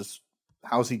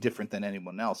 how is he different than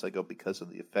anyone else? I go, because of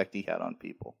the effect he had on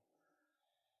people,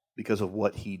 because of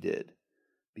what he did,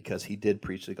 because he did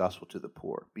preach the gospel to the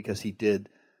poor, because he did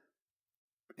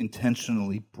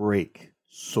intentionally break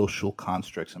social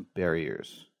constructs and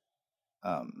barriers,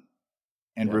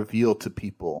 and reveal to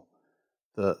people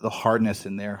the hardness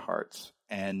in their hearts,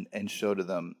 and show to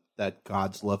them that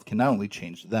God's love can not only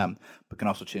change them, but can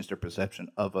also change their perception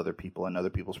of other people and other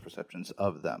people's perceptions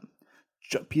of them.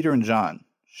 Peter and John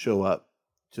show up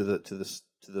to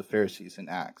the Pharisees in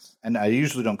Acts, and I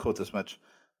usually don't quote this much,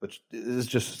 but this is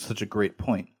just such a great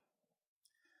point.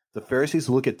 The Pharisees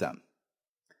look at them,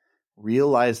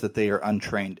 realize that they are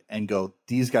untrained, and go,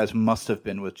 these guys must have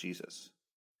been with Jesus,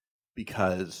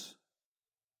 because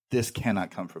this cannot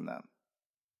come from them.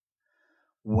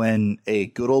 When a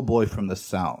good old boy from the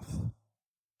South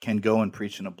can go and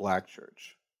preach in a black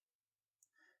church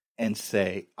and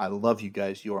say, I love you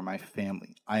guys, you are my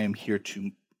family, I am here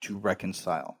to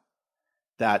reconcile,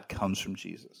 that comes from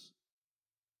Jesus.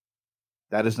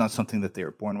 That is not something that they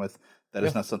are born with. That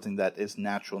is not something that is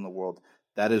natural in the world.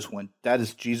 That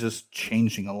is Jesus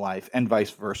changing a life, and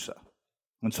vice versa.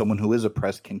 When someone who is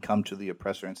oppressed can come to the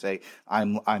oppressor and say,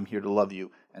 I'm here to love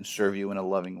you and serve you in a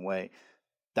loving way,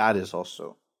 that is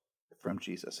also from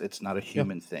Jesus. It's not a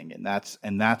human thing, and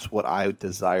that's what I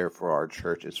desire for our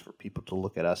church, is for people to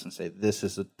look at us and say, this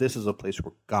is a place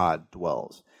where God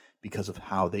dwells because of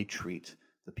how they treat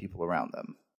the people around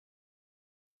them.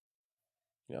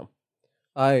 Yeah.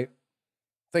 I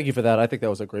thank you for that. I think that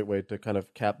was a great way to kind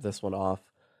of cap this one off.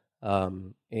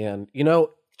 And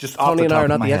just Tony and I are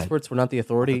not the head. experts. We're not the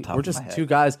authority. We're just two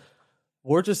guys.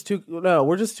 We're just two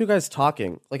guys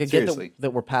talking. Like, I get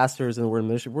that we're pastors and we're in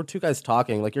ministry. We're two guys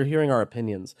talking. Like, you're hearing our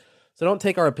opinions. So don't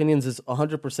take our opinions as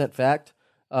 100% fact,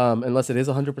 unless it is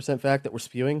 100% fact that we're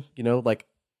spewing. Like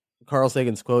Carl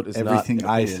Sagan's quote is everything not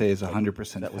I say is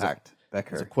 100% fact.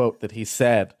 Becker. It's a quote that he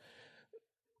said.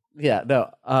 Yeah,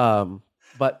 no.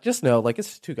 But just know, like,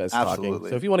 it's two guys talking.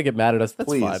 So if you want to get mad at us,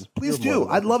 that's fine. Please do.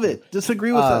 I'd love it.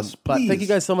 Disagree with us. Please. But thank you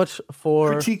guys so much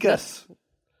for critique us.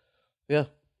 Yeah.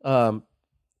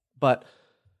 But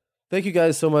thank you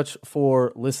guys so much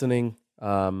for listening.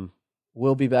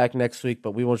 We'll be back next week,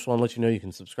 but we just want to let you know you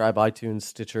can subscribe, iTunes,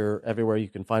 Stitcher, everywhere. You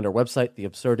can find our website,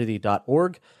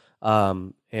 theabsurdity.org,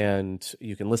 and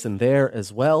you can listen there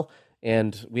as well.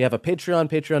 And we have a Patreon,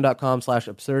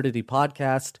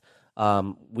 patreon.com/absurditypodcast.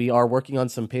 We are working on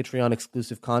some Patreon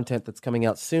exclusive content that's coming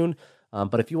out soon.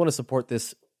 But if you want to support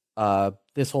this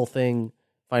whole thing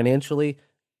financially,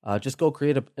 just go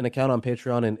create an account on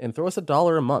Patreon and throw us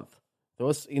 $1 a month. Throw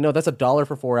us, that's $1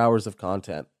 for 4 hours of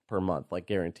content per month, like,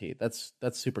 guaranteed. That's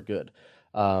super good.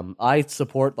 I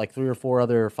support like 5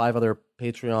 other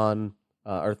Patreon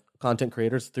or content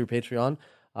creators through Patreon.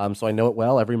 So I know it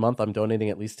well. Every month I'm donating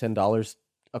at least $10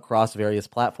 across various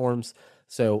platforms.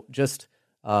 So just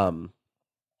consider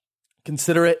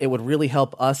it. It would really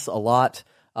help us a lot.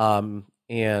 And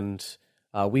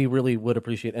we really would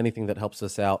appreciate anything that helps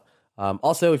us out.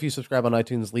 Also, if you subscribe on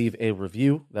iTunes, leave a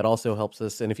review. That also helps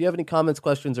us. And if you have any comments,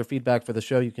 questions, or feedback for the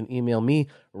show, you can email me,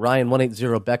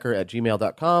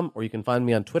 ryan180becker@gmail.com, or you can find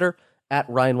me on Twitter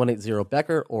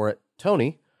 @ryan180becker, or at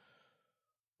Tony.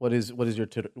 What is your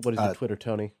Twitter,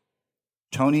 Tony?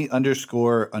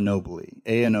 Tony_Anobile,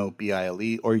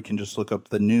 ANOBILE, or you can just look up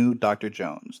the new Dr.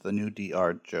 Jones, the new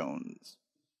Dr. Jones.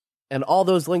 And all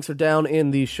those links are down in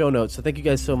the show notes. So thank you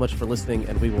guys so much for listening,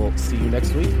 and we will see you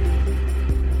next week.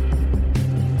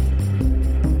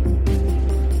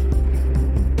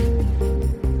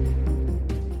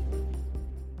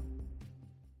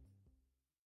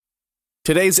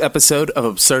 Today's episode of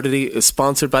Absurdity is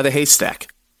sponsored by The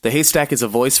Haystack. The Haystack is a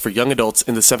voice for young adults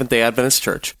in the Seventh-day Adventist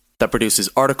Church that produces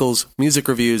articles, music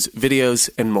reviews,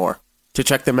 videos, and more. To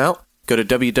check them out, go to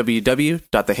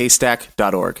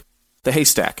www.thehaystack.org. The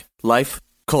Haystack. Life,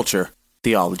 Culture,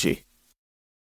 Theology.